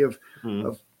 right? The idea of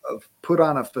put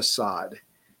on a facade,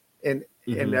 and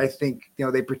I think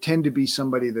they pretend to be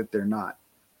somebody that they're not.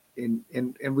 And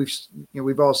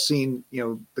we've all seen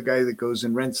the guy that goes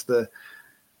and rents the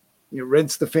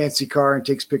fancy car and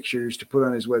takes pictures to put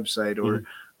on his website,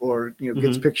 or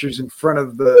gets pictures in front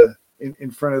of the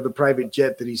private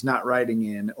jet that he's not riding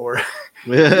in, or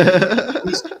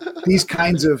these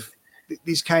kinds of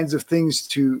things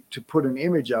to put an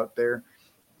image out there.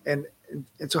 And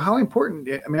so how important,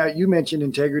 I mean, you mentioned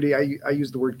integrity. I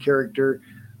use the word character,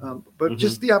 but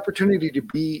just the opportunity to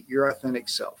be your authentic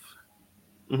self.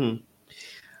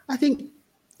 I think,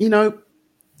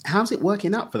 how's it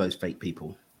working out for those fake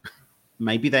people?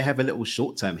 Maybe they have a little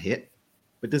short-term hit,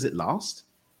 but does it last?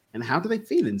 And how do they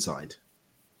feel inside?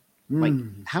 Like,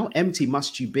 how empty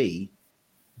must you be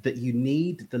that you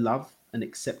need the love and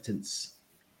acceptance,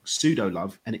 pseudo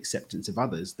love and acceptance of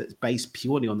others that's based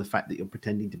purely on the fact that you're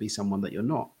pretending to be someone that you're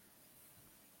not?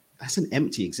 That's an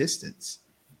empty existence.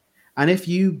 And if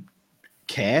you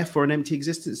care for an empty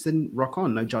existence, then rock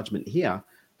on, no judgment here.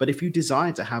 But if you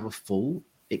desire to have a full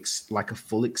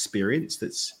experience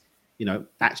that's,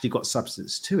 actually got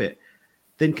substance to it,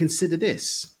 then consider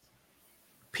this.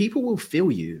 People will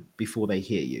feel you before they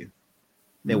hear you.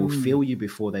 They will feel you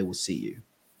before they will see you,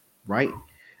 right?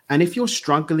 And if you're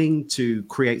struggling to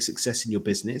create success in your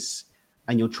business,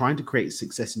 and you're trying to create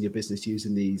success in your business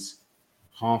using these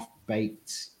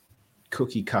half-baked,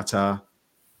 cookie cutter,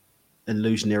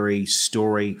 illusionary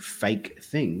story, fake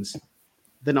things,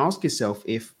 then ask yourself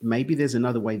if maybe there's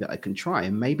another way that I can try.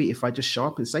 And maybe if I just show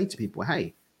up and say to people,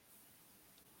 hey,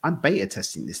 I'm beta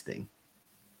testing this thing,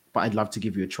 but I'd love to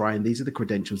give you a try. And these are the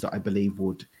credentials that I believe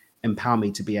would empower me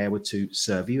to be able to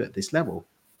serve you at this level.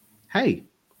 Hey,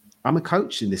 I'm a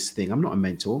coach in this thing. I'm not a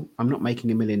mentor. I'm not making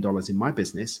 $1 million in my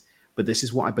business, but this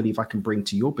is what I believe I can bring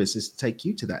to your business to take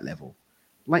you to that level.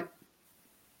 Like,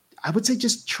 I would say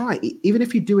just try. Even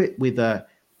if you do it with a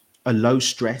low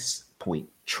stress point,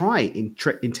 try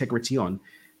integrity on,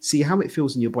 see how it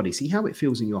feels in your body, see how it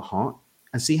feels in your heart,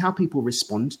 and see how people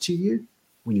respond to you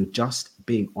when you're just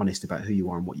being honest about who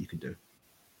you are and what you can do.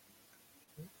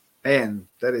 Man,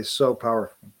 that is so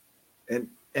powerful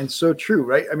and so true,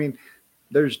 right? I mean,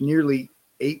 there's nearly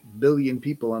 8 billion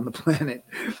people on the planet.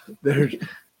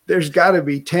 There's got to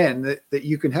be 10 that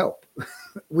you can help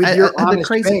with your honest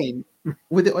pain.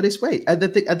 With the honest way. And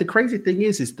the crazy thing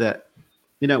is that,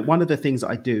 one of the things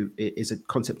that I do is a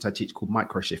concept I teach called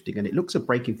micro shifting, and it looks at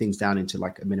breaking things down into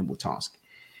like a minimal task.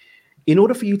 In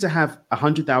order for you to have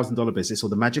 $100,000 business or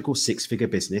the magical 6-figure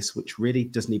business, which really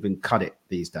doesn't even cut it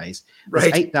these days,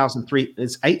 right?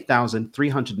 It's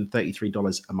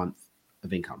 $8,333 a month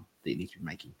of income that you need to be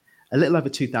making, a little over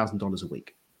 $2,000 a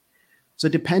week. So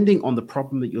depending on the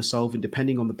problem that you're solving,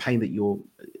 depending on the pain that you're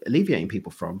alleviating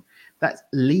people from, that's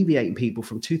alleviating people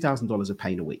from $2,000 of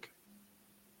pain a week,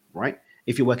 right?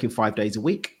 If you're working 5 days a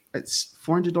week, it's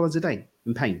 $400 a day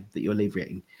in pain that you're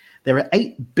alleviating. There are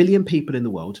 8 billion people in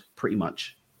the world, pretty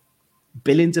much.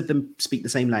 Billions of them speak the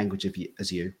same language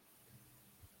as you.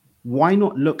 Why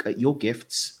not look at your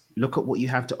gifts, look at what you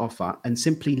have to offer, and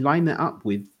simply line that up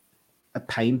with a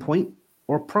pain point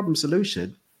or a problem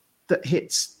solution that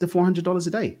hits the $400 a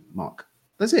day mark?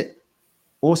 That's it.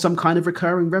 Or some kind of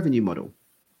recurring revenue model.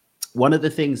 One of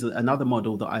the things, another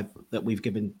model that we've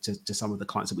given to some of the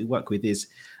clients that we work with is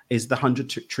the 100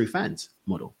 true fans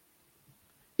model.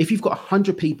 If you've got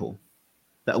 100 people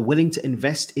that are willing to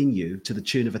invest in you to the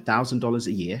tune of $1,000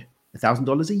 a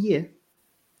year,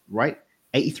 right?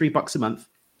 $83 a month,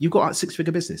 you've got a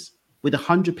 6-figure business with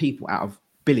 100 people out of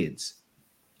billions.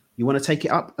 You want to take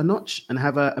it up a notch and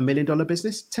have a $1 million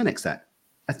business? 10x that.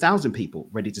 1,000 people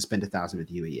ready to spend $1,000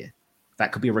 with you a year.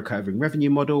 That could be a recurring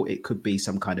revenue model. It could be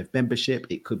some kind of membership.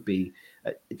 It could be,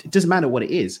 it doesn't matter what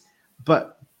it is,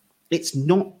 but it's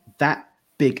not that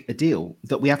big a deal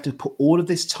that we have to put all of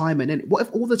this time and energy. What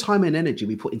if all the time and energy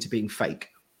we put into being fake,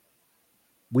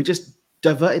 we just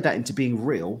diverted that into being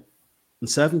real and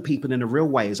serving people in a real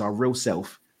way as our real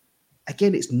self,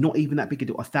 again, it's not even that big a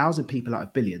deal. 1,000 people out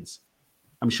of billions.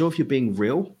 I'm sure if you're being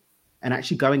real and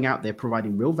actually going out there,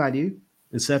 providing real value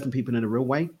and serving people in a real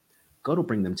way, God will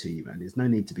bring them to you, man. There's no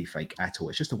need to be fake at all.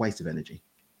 It's just a waste of energy.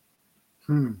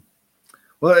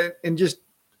 Well, and just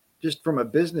from a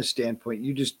business standpoint,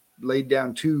 you just laid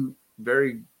down two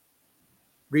very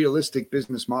realistic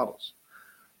business models.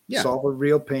 Yeah. Solve a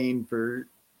real pain for,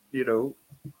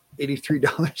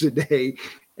 $83 a day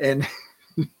and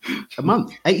a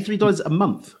month. $83 a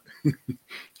month.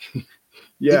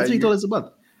 Yeah, $83 a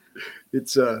month.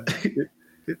 It's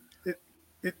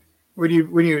when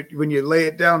you lay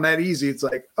it down that easy, it's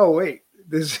like, oh wait,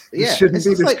 this shouldn't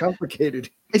be this complicated.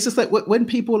 It's just like when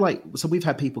people so we've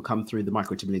had people come through the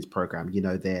Micro to Millions program,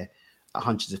 they're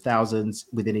hundreds of thousands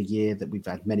within a year, that we've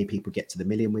had many people get to the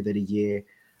million within a year.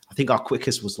 I think our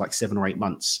quickest was like 7 or 8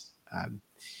 months.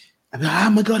 Oh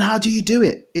my God, how do you do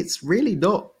it? It's really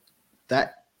not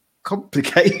that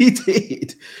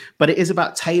complicated, but it is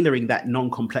about tailoring that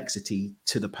non-complexity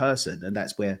to the person. And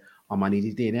that's where our Money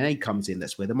DNA comes in.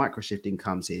 That's where the microshifting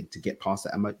comes in to get past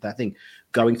that thing,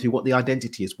 going through what the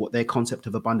identity is, what their concept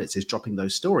of abundance is, dropping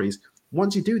those stories.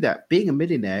 Once you do that, being a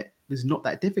millionaire is not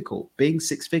that difficult. Being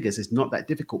 6 figures is not that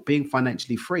difficult. Being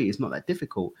financially free is not that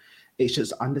difficult. It's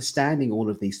just understanding all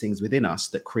of these things within us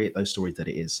that create those stories that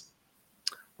it is.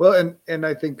 Well, and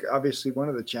I think obviously one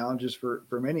of the challenges for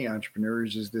many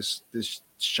entrepreneurs is this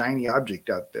shiny object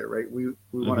out there, right? We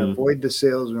want to avoid the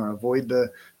sales. We want to avoid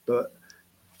the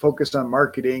focus on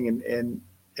marketing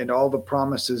and all the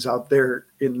promises out there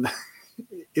in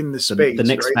the space. The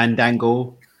next right?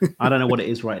 Fandango. I don't know what it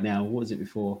is right now. What was it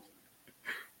before?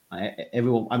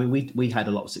 We had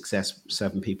a lot of success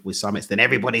serving people with summits. Then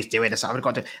everybody's doing this.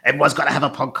 Everyone's got to have a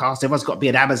podcast. Everyone's got to be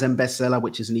an Amazon bestseller,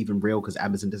 which isn't even real because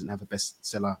Amazon doesn't have a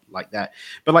bestseller like that.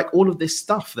 But like all of this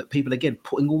stuff that people, again,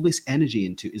 putting all this energy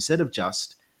into, instead of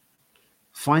just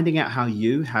finding out how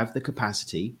you have the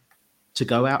capacity to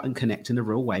go out and connect in a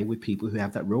real way with people who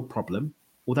have that real problem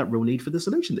or that real need for the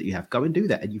solution that you have. Go and do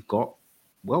that. And you've got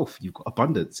wealth. You've got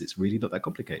abundance. It's really not that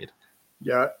complicated.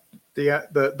 Yeah,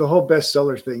 the whole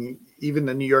bestseller thing, even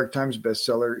the New York Times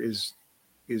bestseller is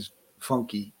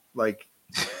funky. Like,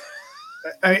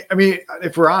 I mean,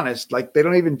 if we're honest, like they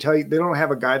don't even tell you, they don't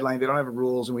have a guideline, they don't have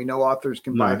rules, and we know authors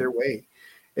can buy their way.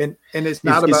 And it's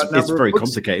not about it's very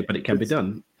complicated, but it can be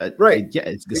done. Right? Yeah,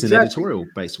 it's an editorial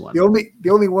based one. The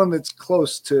only one that's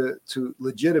close to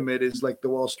legitimate is like the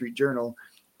Wall Street Journal,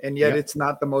 and yet it's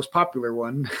not the most popular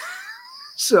one.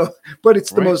 So, but it's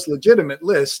the most legitimate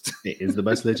list. It is the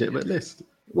most legitimate list.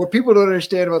 What people don't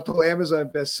understand about the whole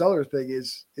Amazon bestseller thing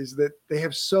is that they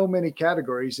have so many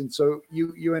categories, and so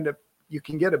you end up, you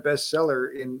can get a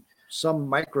bestseller in some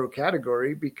micro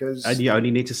category because, and you only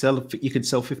need to you can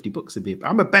sell 50 books to people.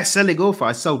 I'm a best-selling author.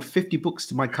 I sold 50 books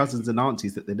to my cousins and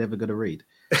aunties that they're never going to read.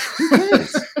 Who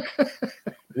cares?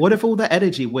 What if all that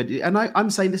energy would, and I'm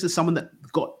saying this is someone that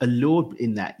got allured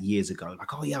in that years ago,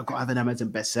 like, oh yeah, I've got to have an Amazon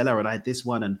bestseller, and I had this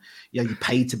one, and you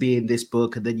paid to be in this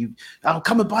book, and then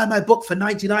come and buy my book for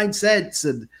 99 cents.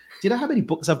 And do you know how many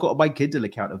books I've got on my Kindle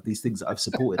account of these things that I've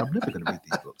supported? I'm never going to read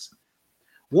these books.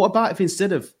 What about if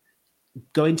instead of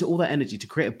going to all that energy to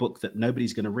create a book that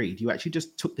nobody's going to read, you actually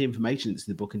just took the information into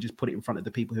the book and just put it in front of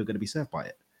the people who are going to be served by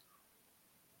it?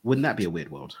 Wouldn't that be a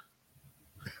weird world?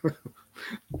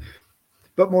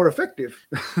 But more effective.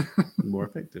 More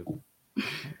effective.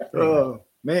 Oh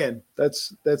man,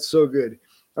 that's so good.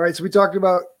 All right, so we talked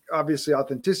about obviously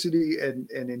authenticity and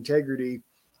integrity.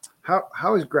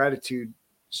 How has gratitude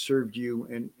served you,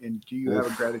 and do you have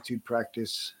a gratitude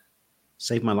practice?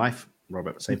 Saved my life,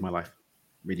 Robert. Saved my life.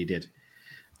 Really did.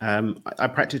 I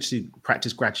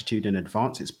practice gratitude in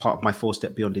advance. It's part of my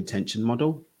 4-step beyond intention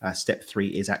model. Step 3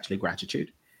 is actually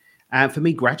gratitude. And for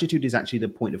me, gratitude is actually the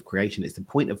point of creation. It's the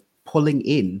point of pulling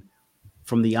in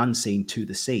from the unseen to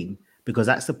the seen, because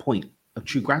that's the point of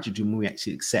true gratitude when we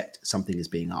actually accept something as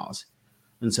being ours.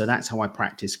 And so that's how I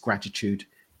practice gratitude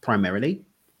primarily.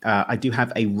 I do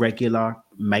have a regular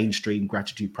mainstream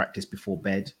gratitude practice before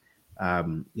bed. I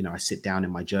sit down in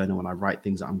my journal and I write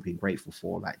things that I'm being grateful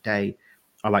for that day.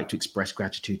 I like to express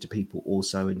gratitude to people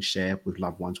also and share with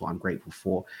loved ones what I'm grateful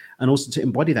for, and also to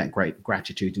embody that great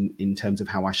gratitude in terms of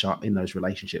how I show up in those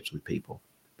relationships with people.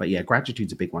 But yeah,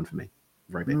 gratitude's a big one for me.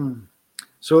 Very big.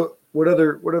 So what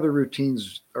other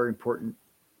routines are important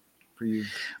for you?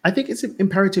 I think it's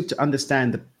imperative to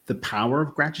understand the power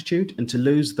of gratitude and to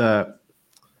lose the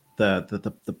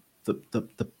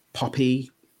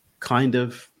poppy kind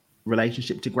of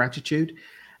relationship to gratitude,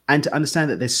 and to understand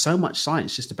that there's so much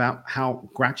science just about how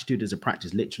gratitude as a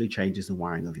practice literally changes the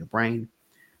wiring of your brain,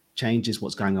 changes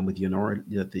what's going on with your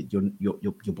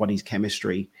body's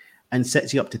chemistry, and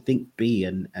sets you up to think, be,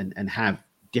 and have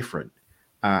different,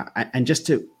 and just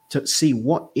to see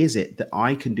what is it that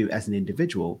I can do as an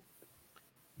individual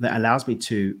that allows me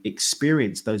to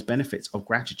experience those benefits of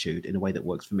gratitude in a way that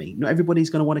works for me. Not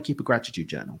everybody's going to want to keep a gratitude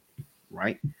journal,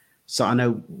 right? So I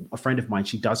know a friend of mine,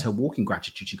 she does her walking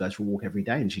gratitude. She goes for a walk every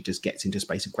day and she just gets into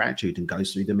space of gratitude and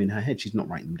goes through them in her head. She's not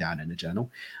writing them down in a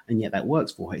journal. And yet that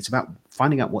works for her. It's about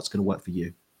finding out what's going to work for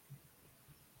you.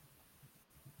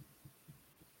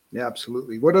 Yeah,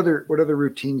 absolutely. What other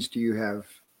routines do you have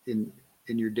in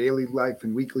your daily life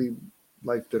and weekly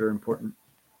life that are important?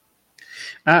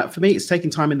 For me, it's taking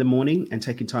time in the morning and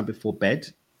taking time before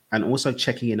bed, and also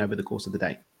checking in over the course of the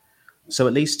day. So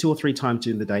at least 2 or 3 times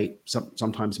during the day,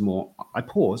 sometimes more, I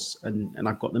pause, and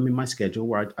I've got them in my schedule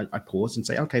where I pause and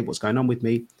say, okay, what's going on with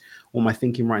me? What am I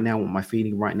thinking right now? What am I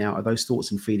feeling right now? Are those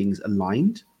thoughts and feelings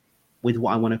aligned with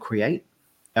what I want to create?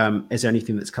 Is there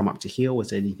anything that's come up to heal? Is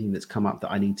there anything that's come up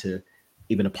that I need to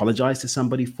even apologize to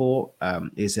somebody for?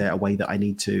 Is there a way that I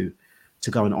need to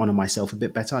go and honor myself a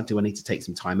bit better? Do I need to take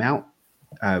some time out?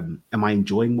 Am I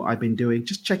enjoying what I've been doing?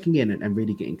 Just checking in and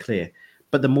really getting clear.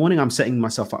 But the morning, I'm setting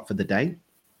myself up for the day,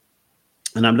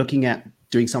 and I'm looking at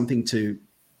doing something to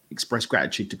express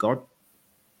gratitude to God.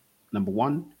 Number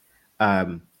one,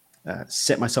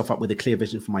 set myself up with a clear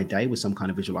vision for my day with some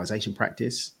kind of visualization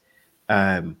practice.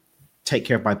 Take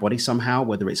care of my body somehow,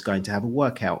 whether it's going to have a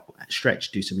workout,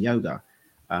 stretch, do some yoga.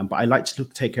 But I like to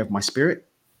take care of my spirit,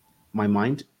 my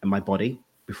mind, and my body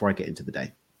before I get into the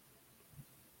day.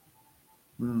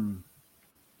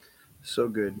 So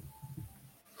good.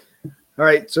 All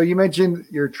right. So you mentioned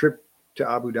your trip to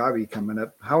Abu Dhabi coming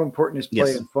up. How important is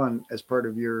play and fun as part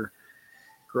of your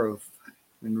growth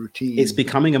and routine? It's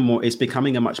becoming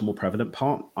a much more prevalent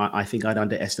part. I think I'd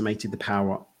underestimated the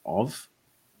power of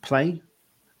play.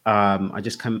 I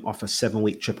just came off a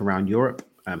 7-week trip around Europe,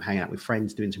 hanging out with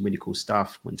friends, doing some really cool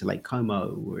stuff. Went to Lake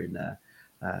Como.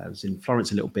 I was in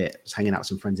Florence a little bit, was hanging out with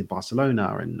some friends in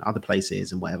Barcelona and other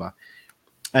places and whatever.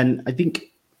 And I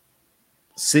think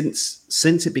since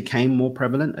it became more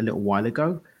prevalent a little while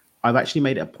ago, I've actually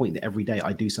made it a point that every day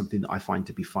I do something that I find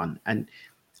to be fun.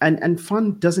 And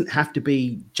fun doesn't have to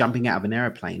be jumping out of an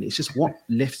airplane. It's just what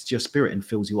lifts your spirit and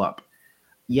fills you up.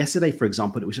 Yesterday, for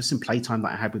example, it was just some playtime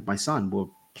that I had with my son. We're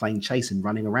playing chase and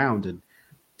running around and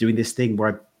doing this thing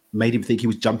where I made him think he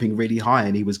was jumping really high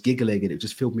and he was giggling, and it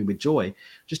just filled me with joy.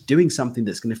 Just doing something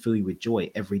that's going to fill you with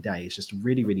joy every day is just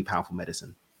really, really powerful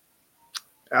medicine.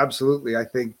 Absolutely. I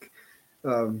think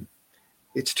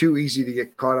it's too easy to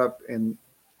get caught up in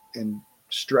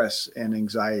stress and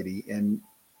anxiety, and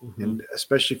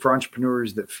especially for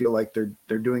entrepreneurs that feel like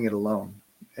they're doing it alone.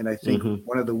 And I think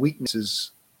one of the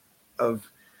weaknesses of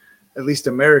at least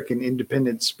American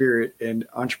independent spirit and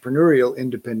entrepreneurial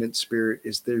independent spirit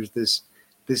is there's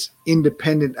this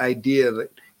independent idea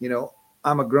that, you know,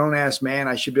 I'm a grown ass man.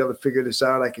 I should be able to figure this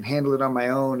out. I can handle it on my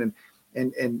own,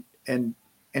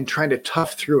 and trying to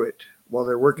tough through it while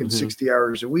they're working 60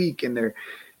 hours a week, and they're,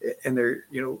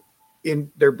 you know, in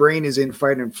their brain is in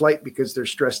fight and flight because they're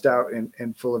stressed out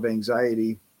and full of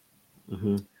anxiety.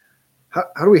 How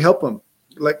do we help them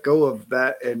let go of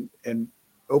that and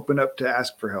open up to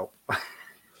ask for help?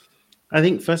 I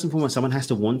think first and foremost, someone has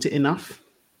to want it enough.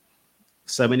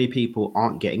 So many people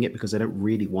aren't getting it because they don't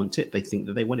really want it. They think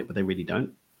that they want it, but they really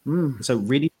don't. So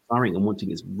really desiring and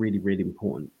wanting is really, really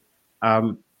important.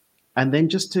 And then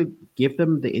just to give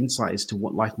them the insight as to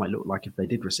what life might look like if they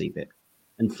did receive it,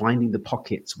 and finding the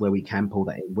pockets where we can pull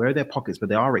that in. Where are there pockets where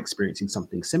they are experiencing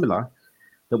something similar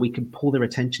that we can pull their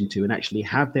attention to and actually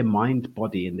have their mind,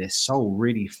 body, and their soul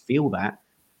really feel that,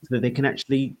 so that they can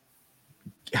actually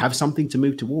have something to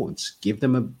move towards. Give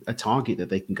them a target that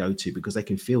they can go to because they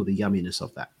can feel the yumminess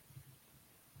of that.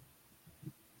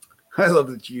 I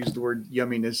love that you use the word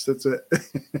yumminess. That's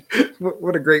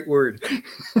what a great word.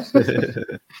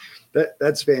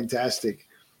 That's fantastic.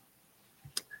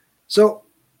 So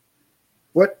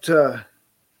what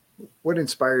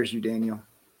inspires you, Daniel?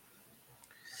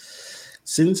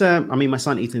 Since my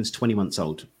son Ethan's 20 months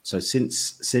old. So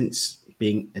since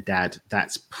being a dad,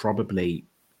 that's probably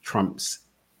trumps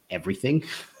everything.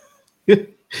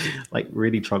 Like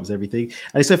really trumps everything.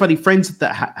 And it's so funny, friends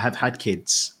that have had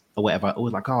kids or whatever,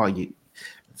 always like, oh, you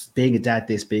being a dad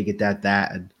this, being a dad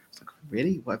that, and it's like,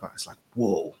 really? Whatever. It's like,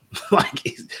 whoa. Like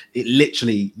it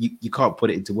literally, you can't put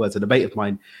it into words. And a mate of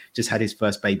mine just had his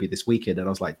first baby this weekend, and I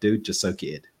was like, dude, just soak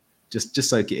it in. Just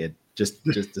soak it in. Just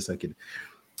soak it in.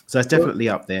 So it's definitely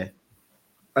up there.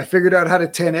 I figured out how to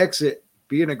 10x it.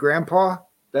 Being a grandpa,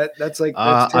 that's like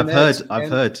that's I've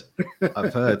heard.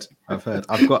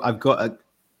 I've got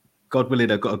God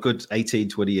willing, I've got a good 18,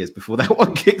 20 years before that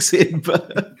one kicks in.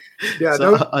 But Yeah,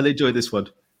 so I'll enjoy this one.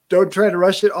 Don't try to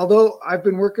rush it. Although I've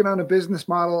been working on a business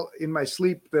model in my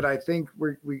sleep that I think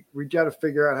we got to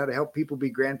figure out how to help people be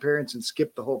grandparents and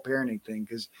skip the whole parenting thing,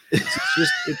 because it's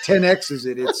just it 10x's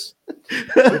it.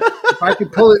 If I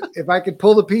could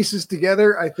pull the pieces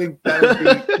together, I think that would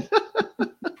be.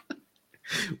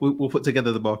 We'll put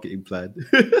together the marketing plan.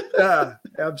 Yeah,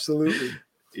 absolutely.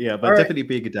 Yeah, but definitely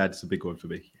being a dad is a big one for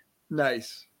me.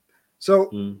 Nice.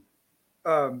 So,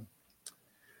 I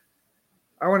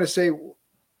want to say,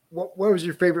 what was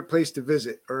your favorite place to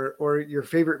visit, or your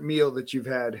favorite meal that you've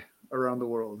had around the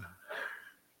world?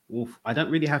 Oof, I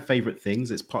don't really have favorite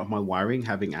things. It's part of my wiring,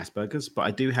 having Asperger's, but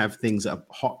I do have things that are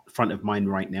hot front of mind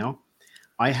right now.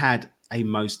 I had a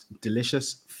most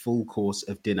delicious full course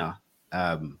of dinner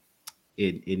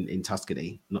in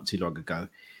Tuscany not too long ago.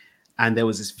 And there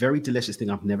was this very delicious thing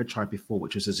I've never tried before,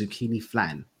 which was a zucchini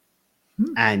flan.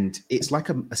 And it's like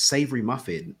a savory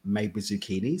muffin made with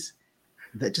zucchinis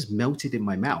that just melted in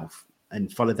my mouth,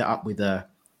 and followed that up with a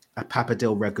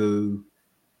pappardelle ragu.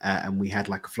 And we had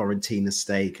like a Florentina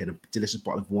steak and a delicious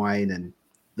bottle of wine and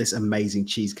this amazing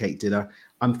cheesecake dinner.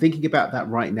 I'm thinking about that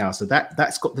right now. So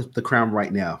that's got the crown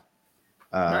right now.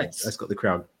 Nice. That's got the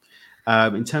crown.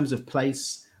 In terms of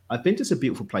place, I've been to some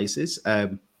beautiful places. A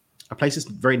place that's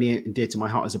very near and dear to my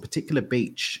heart is a particular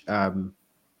beach in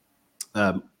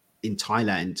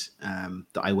Thailand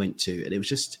that I went to. And I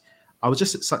was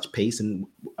just at such peace. And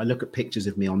I look at pictures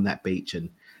of me on that beach and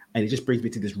it just brings me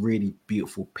to this really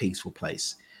beautiful, peaceful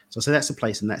place. So that's the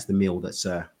place and that's the meal that's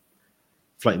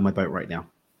floating my boat right now.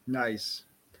 Nice.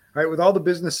 All right. With all the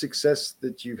business success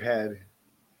that you've had,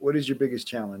 what is your biggest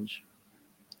challenge?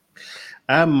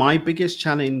 My biggest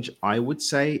challenge, I would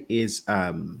say, is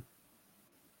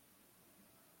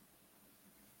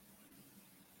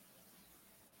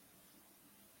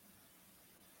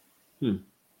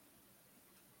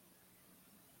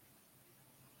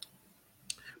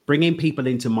bringing people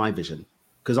into my vision,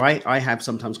 because I have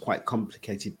sometimes quite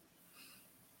complicated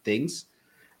things,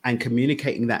 and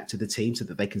communicating that to the team so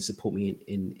that they can support me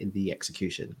in the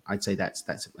execution. I'd say that's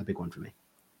a big one for me.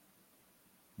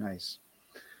 Nice.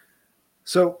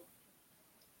 So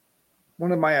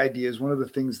one of my ideas, one of the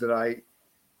things that I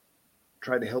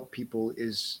try to help people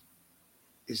is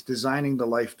designing the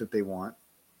life that they want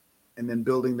and then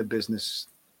building the business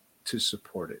to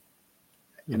support it.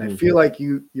 And I feel like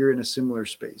you're in a similar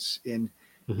space in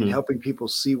helping people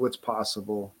see what's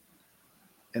possible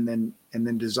and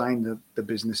then design the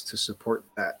business to support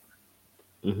that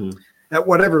at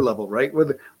whatever level, right?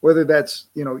 Whether that's,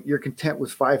 you're content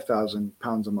with 5,000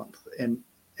 pounds a month and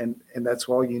that's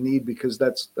all you need, because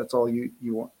that's all you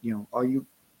want, all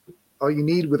you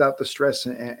need without the stress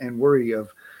and worry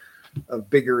of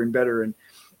bigger and better.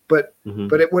 But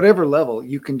at whatever level,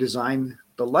 you can design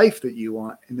the life that you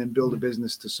want and then build a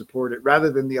business to support it, rather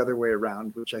than the other way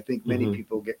around, which I think many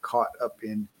people get caught up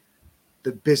in.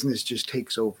 The business just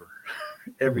takes over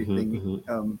everything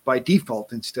by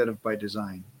default instead of by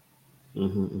design.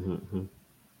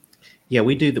 Yeah,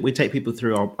 we do that. We take people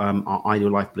through our ideal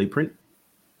life blueprint,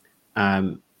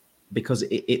 because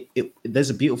there's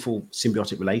a beautiful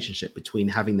symbiotic relationship between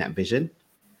having that vision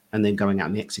and then going out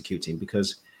and executing.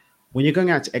 Because when you're going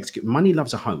out to execute, money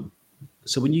loves a home.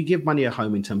 So when you give money a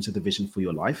home in terms of the vision for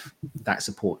your life, that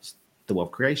supports the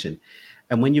wealth creation.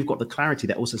 And when you've got the clarity,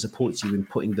 that also supports you in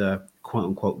putting the quote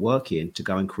unquote work in to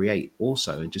go and create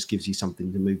also, and just gives you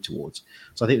something to move towards.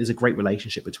 So I think there's a great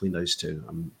relationship between those two.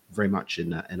 I'm very much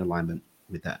in alignment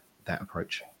with that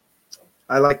approach.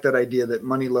 I like that idea that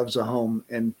money loves a home.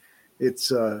 And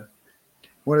it's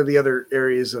one of the other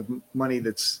areas of money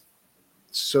that's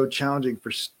so challenging for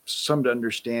some to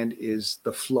understand is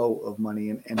the flow of money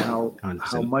and how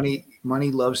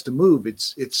money loves to move.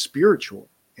 It's spiritual.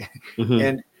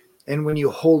 And when you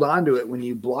hold on to it, when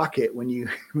you block it, when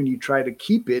you try to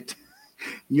keep it,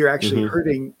 you're actually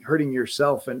hurting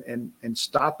yourself and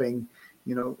stopping,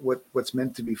 what's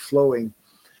meant to be flowing.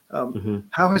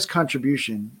 How has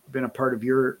contribution been a part of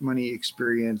your money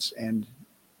experience and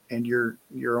your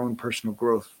own personal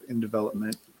growth and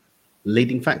development?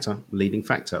 Leading factor.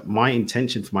 My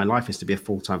intention for my life is to be a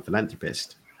full-time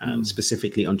philanthropist,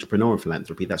 specifically entrepreneurial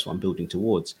philanthropy. That's what I'm building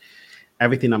towards.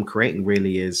 Everything I'm creating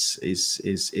really is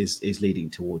leading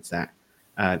towards that.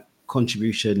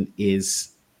 Contribution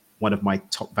is one of my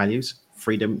top values.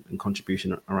 Freedom and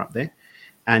contribution are up there.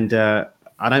 And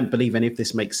I don't believe any of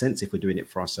this makes sense if we're doing it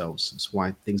for ourselves. That's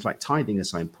why things like tithing are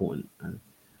so important.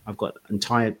 I've got an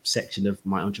entire section of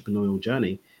my entrepreneurial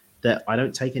journey that I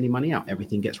don't take any money out.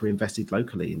 Everything gets reinvested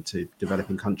locally into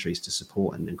developing countries to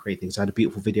support and create things. I had a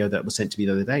beautiful video that was sent to me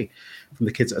the other day from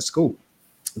the kids at a school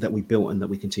that we built and that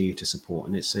we continue to support.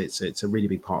 And it's a really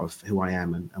big part of who I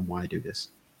am and why I do this.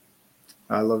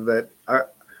 I love that.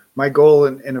 My goal,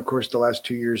 and of course the last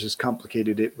 2 years has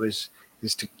complicated it, is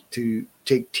to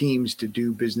take teams to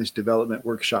do business development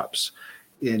workshops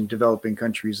in developing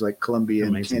countries like Colombia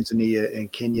and Tanzania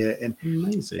and Kenya,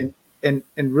 and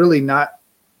really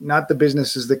not the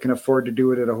businesses that can afford to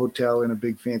do it at a hotel in a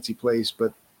big fancy place,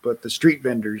 but the street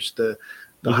vendors, the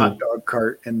hot dog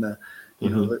cart, and the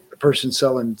person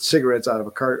selling cigarettes out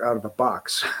of a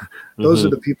box. Those are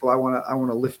the people I want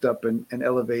to lift up and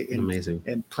elevate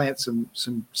and plant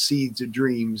some seeds of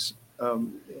dreams.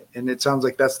 And it sounds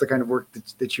like that's the kind of work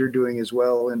that you're doing as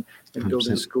well, and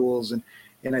building schools.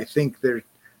 And I think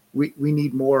we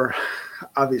need more.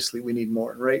 Obviously, we need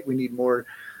more, right? We need more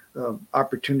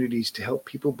opportunities to help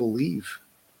people believe,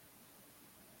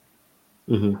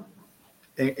 and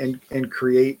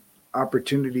create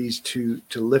opportunities to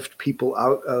lift people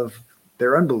out of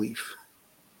their unbelief.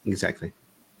 Exactly.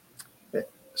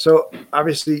 So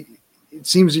obviously, it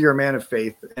seems that you're a man of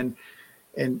faith, and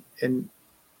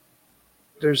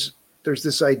there's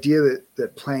this idea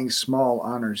that playing small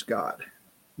honors God,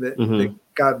 that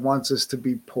God wants us to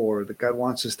be poor, that God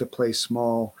wants us to play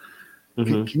small.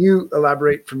 Can you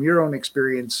elaborate from your own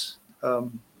experience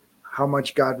how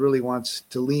much God really wants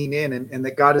to lean in, and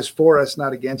that God is for us,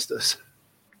 not against us?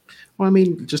 Well, I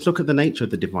mean, just look at the nature of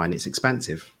the divine. It's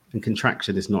expansive, and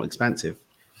contraction is not expansive.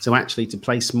 So actually, to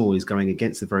play small is going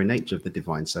against the very nature of the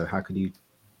divine. So how can you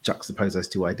juxtapose those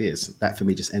two ideas? That, for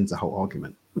me, just ends the whole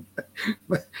argument.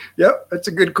 Yep, that's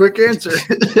a good, quick answer.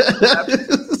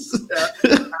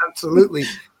 Absolutely.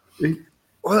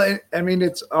 Well, I mean,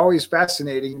 it's always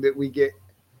fascinating that we get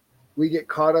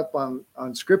caught up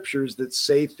on scriptures that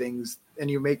say things, and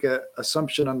you make a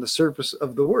assumption on the surface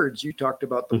of the words. You talked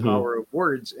about the power of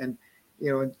words, and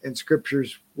in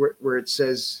scriptures where it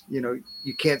says, you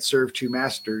can't serve two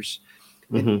masters,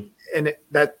 and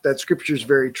that scripture is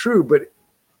very true. But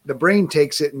the brain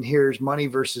takes it and hears money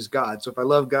versus God. So if I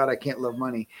love God, I can't love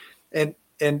money, and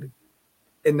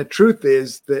the truth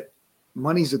is that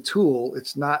money's a tool.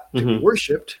 It's not to be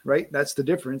worshipped, right? That's the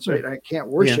difference, right? I can't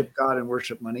worship God and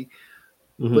worship money,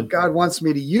 but God wants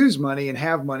me to use money and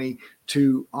have money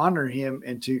to honor him,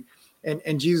 and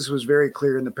Jesus was very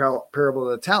clear in the parable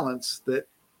of the talents that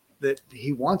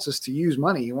he wants us to use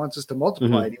money. He wants us to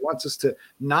multiply it. He wants us to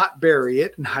not bury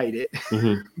it and hide it,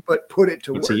 but put it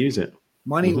to work. To use it.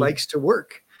 Money likes to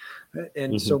work.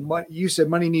 And so you said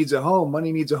money needs a home.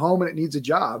 Money needs a home, and it needs a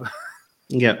job.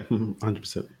 Yeah,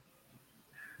 100%.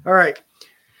 All right.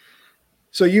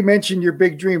 So you mentioned your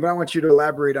big dream, but I want you to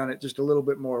elaborate on it just a little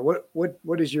bit more.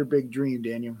 What is your big dream,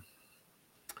 Daniel?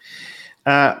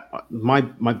 My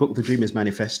book, The Dreamer's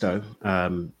Manifesto,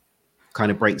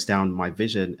 kind of breaks down my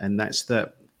vision, and that's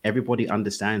that everybody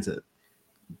understands that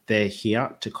they're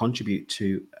here to contribute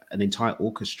to an entire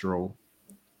orchestral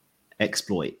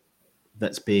exploit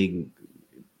that's being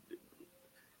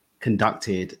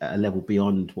conducted at a level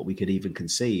beyond what we could even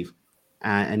conceive.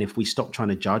 And if we stop trying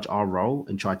to judge our role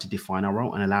and try to define our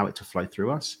role and allow it to flow through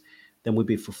us, then we'd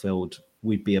be fulfilled,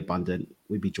 we'd be abundant,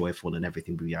 we'd be joyful, and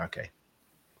everything would be okay.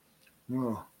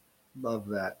 Oh, love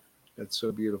that. That's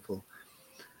so beautiful.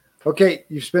 Okay,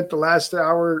 you've spent the last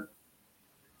hour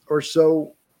or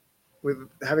so with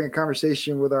having a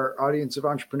conversation with our audience of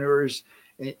entrepreneurs,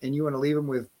 and you want to leave them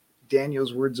with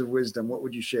Daniel's words of wisdom. What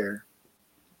would you share?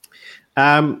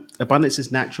 Abundance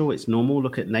is natural. It's normal.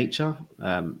 Look at nature.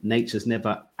 Nature's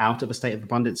never out of a state of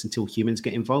abundance until humans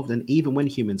get involved. And even when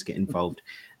humans get involved,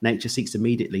 nature seeks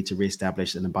immediately to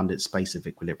reestablish an abundant space of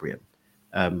equilibrium.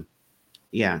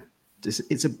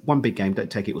 It's a one big game.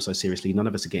 Don't take it all so seriously. None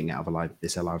of us are getting out of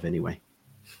alive anyway.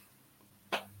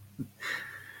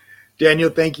 Daniel,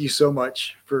 thank you so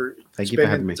much for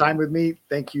spending time with me.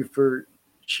 Thank you for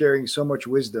sharing so much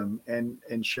wisdom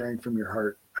and sharing from your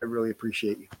heart. I really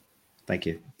appreciate you. Thank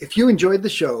you. If you enjoyed the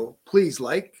show, please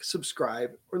like,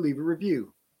 subscribe, or leave a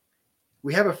review.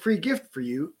 We have a free gift for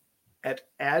you at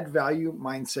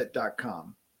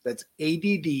addvaluemindset.com. That's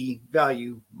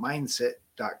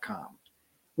addvaluemindset.com.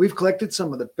 We've collected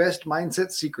some of the best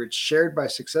mindset secrets shared by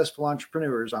successful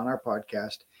entrepreneurs on our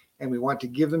podcast, and we want to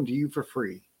give them to you for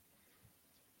free.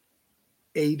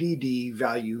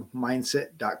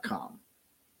 addvaluemindset.com.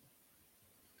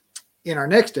 In our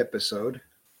next episode,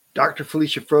 Dr.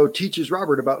 Felicia Froh teaches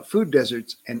Robert about food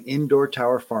deserts and indoor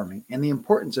tower farming and the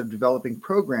importance of developing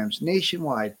programs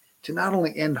nationwide to not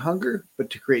only end hunger, but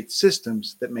to create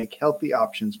systems that make healthy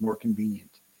options more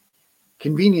convenient.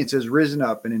 Convenience has risen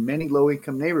up, and in many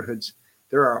low-income neighborhoods,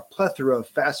 there are a plethora of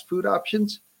fast food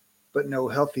options, but no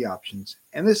healthy options.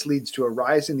 And this leads to a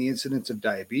rise in the incidence of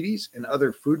diabetes and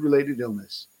other food-related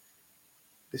illness.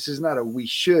 This is not a we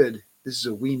should, this is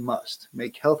a we must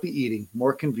make healthy eating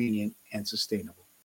more convenient and sustainable.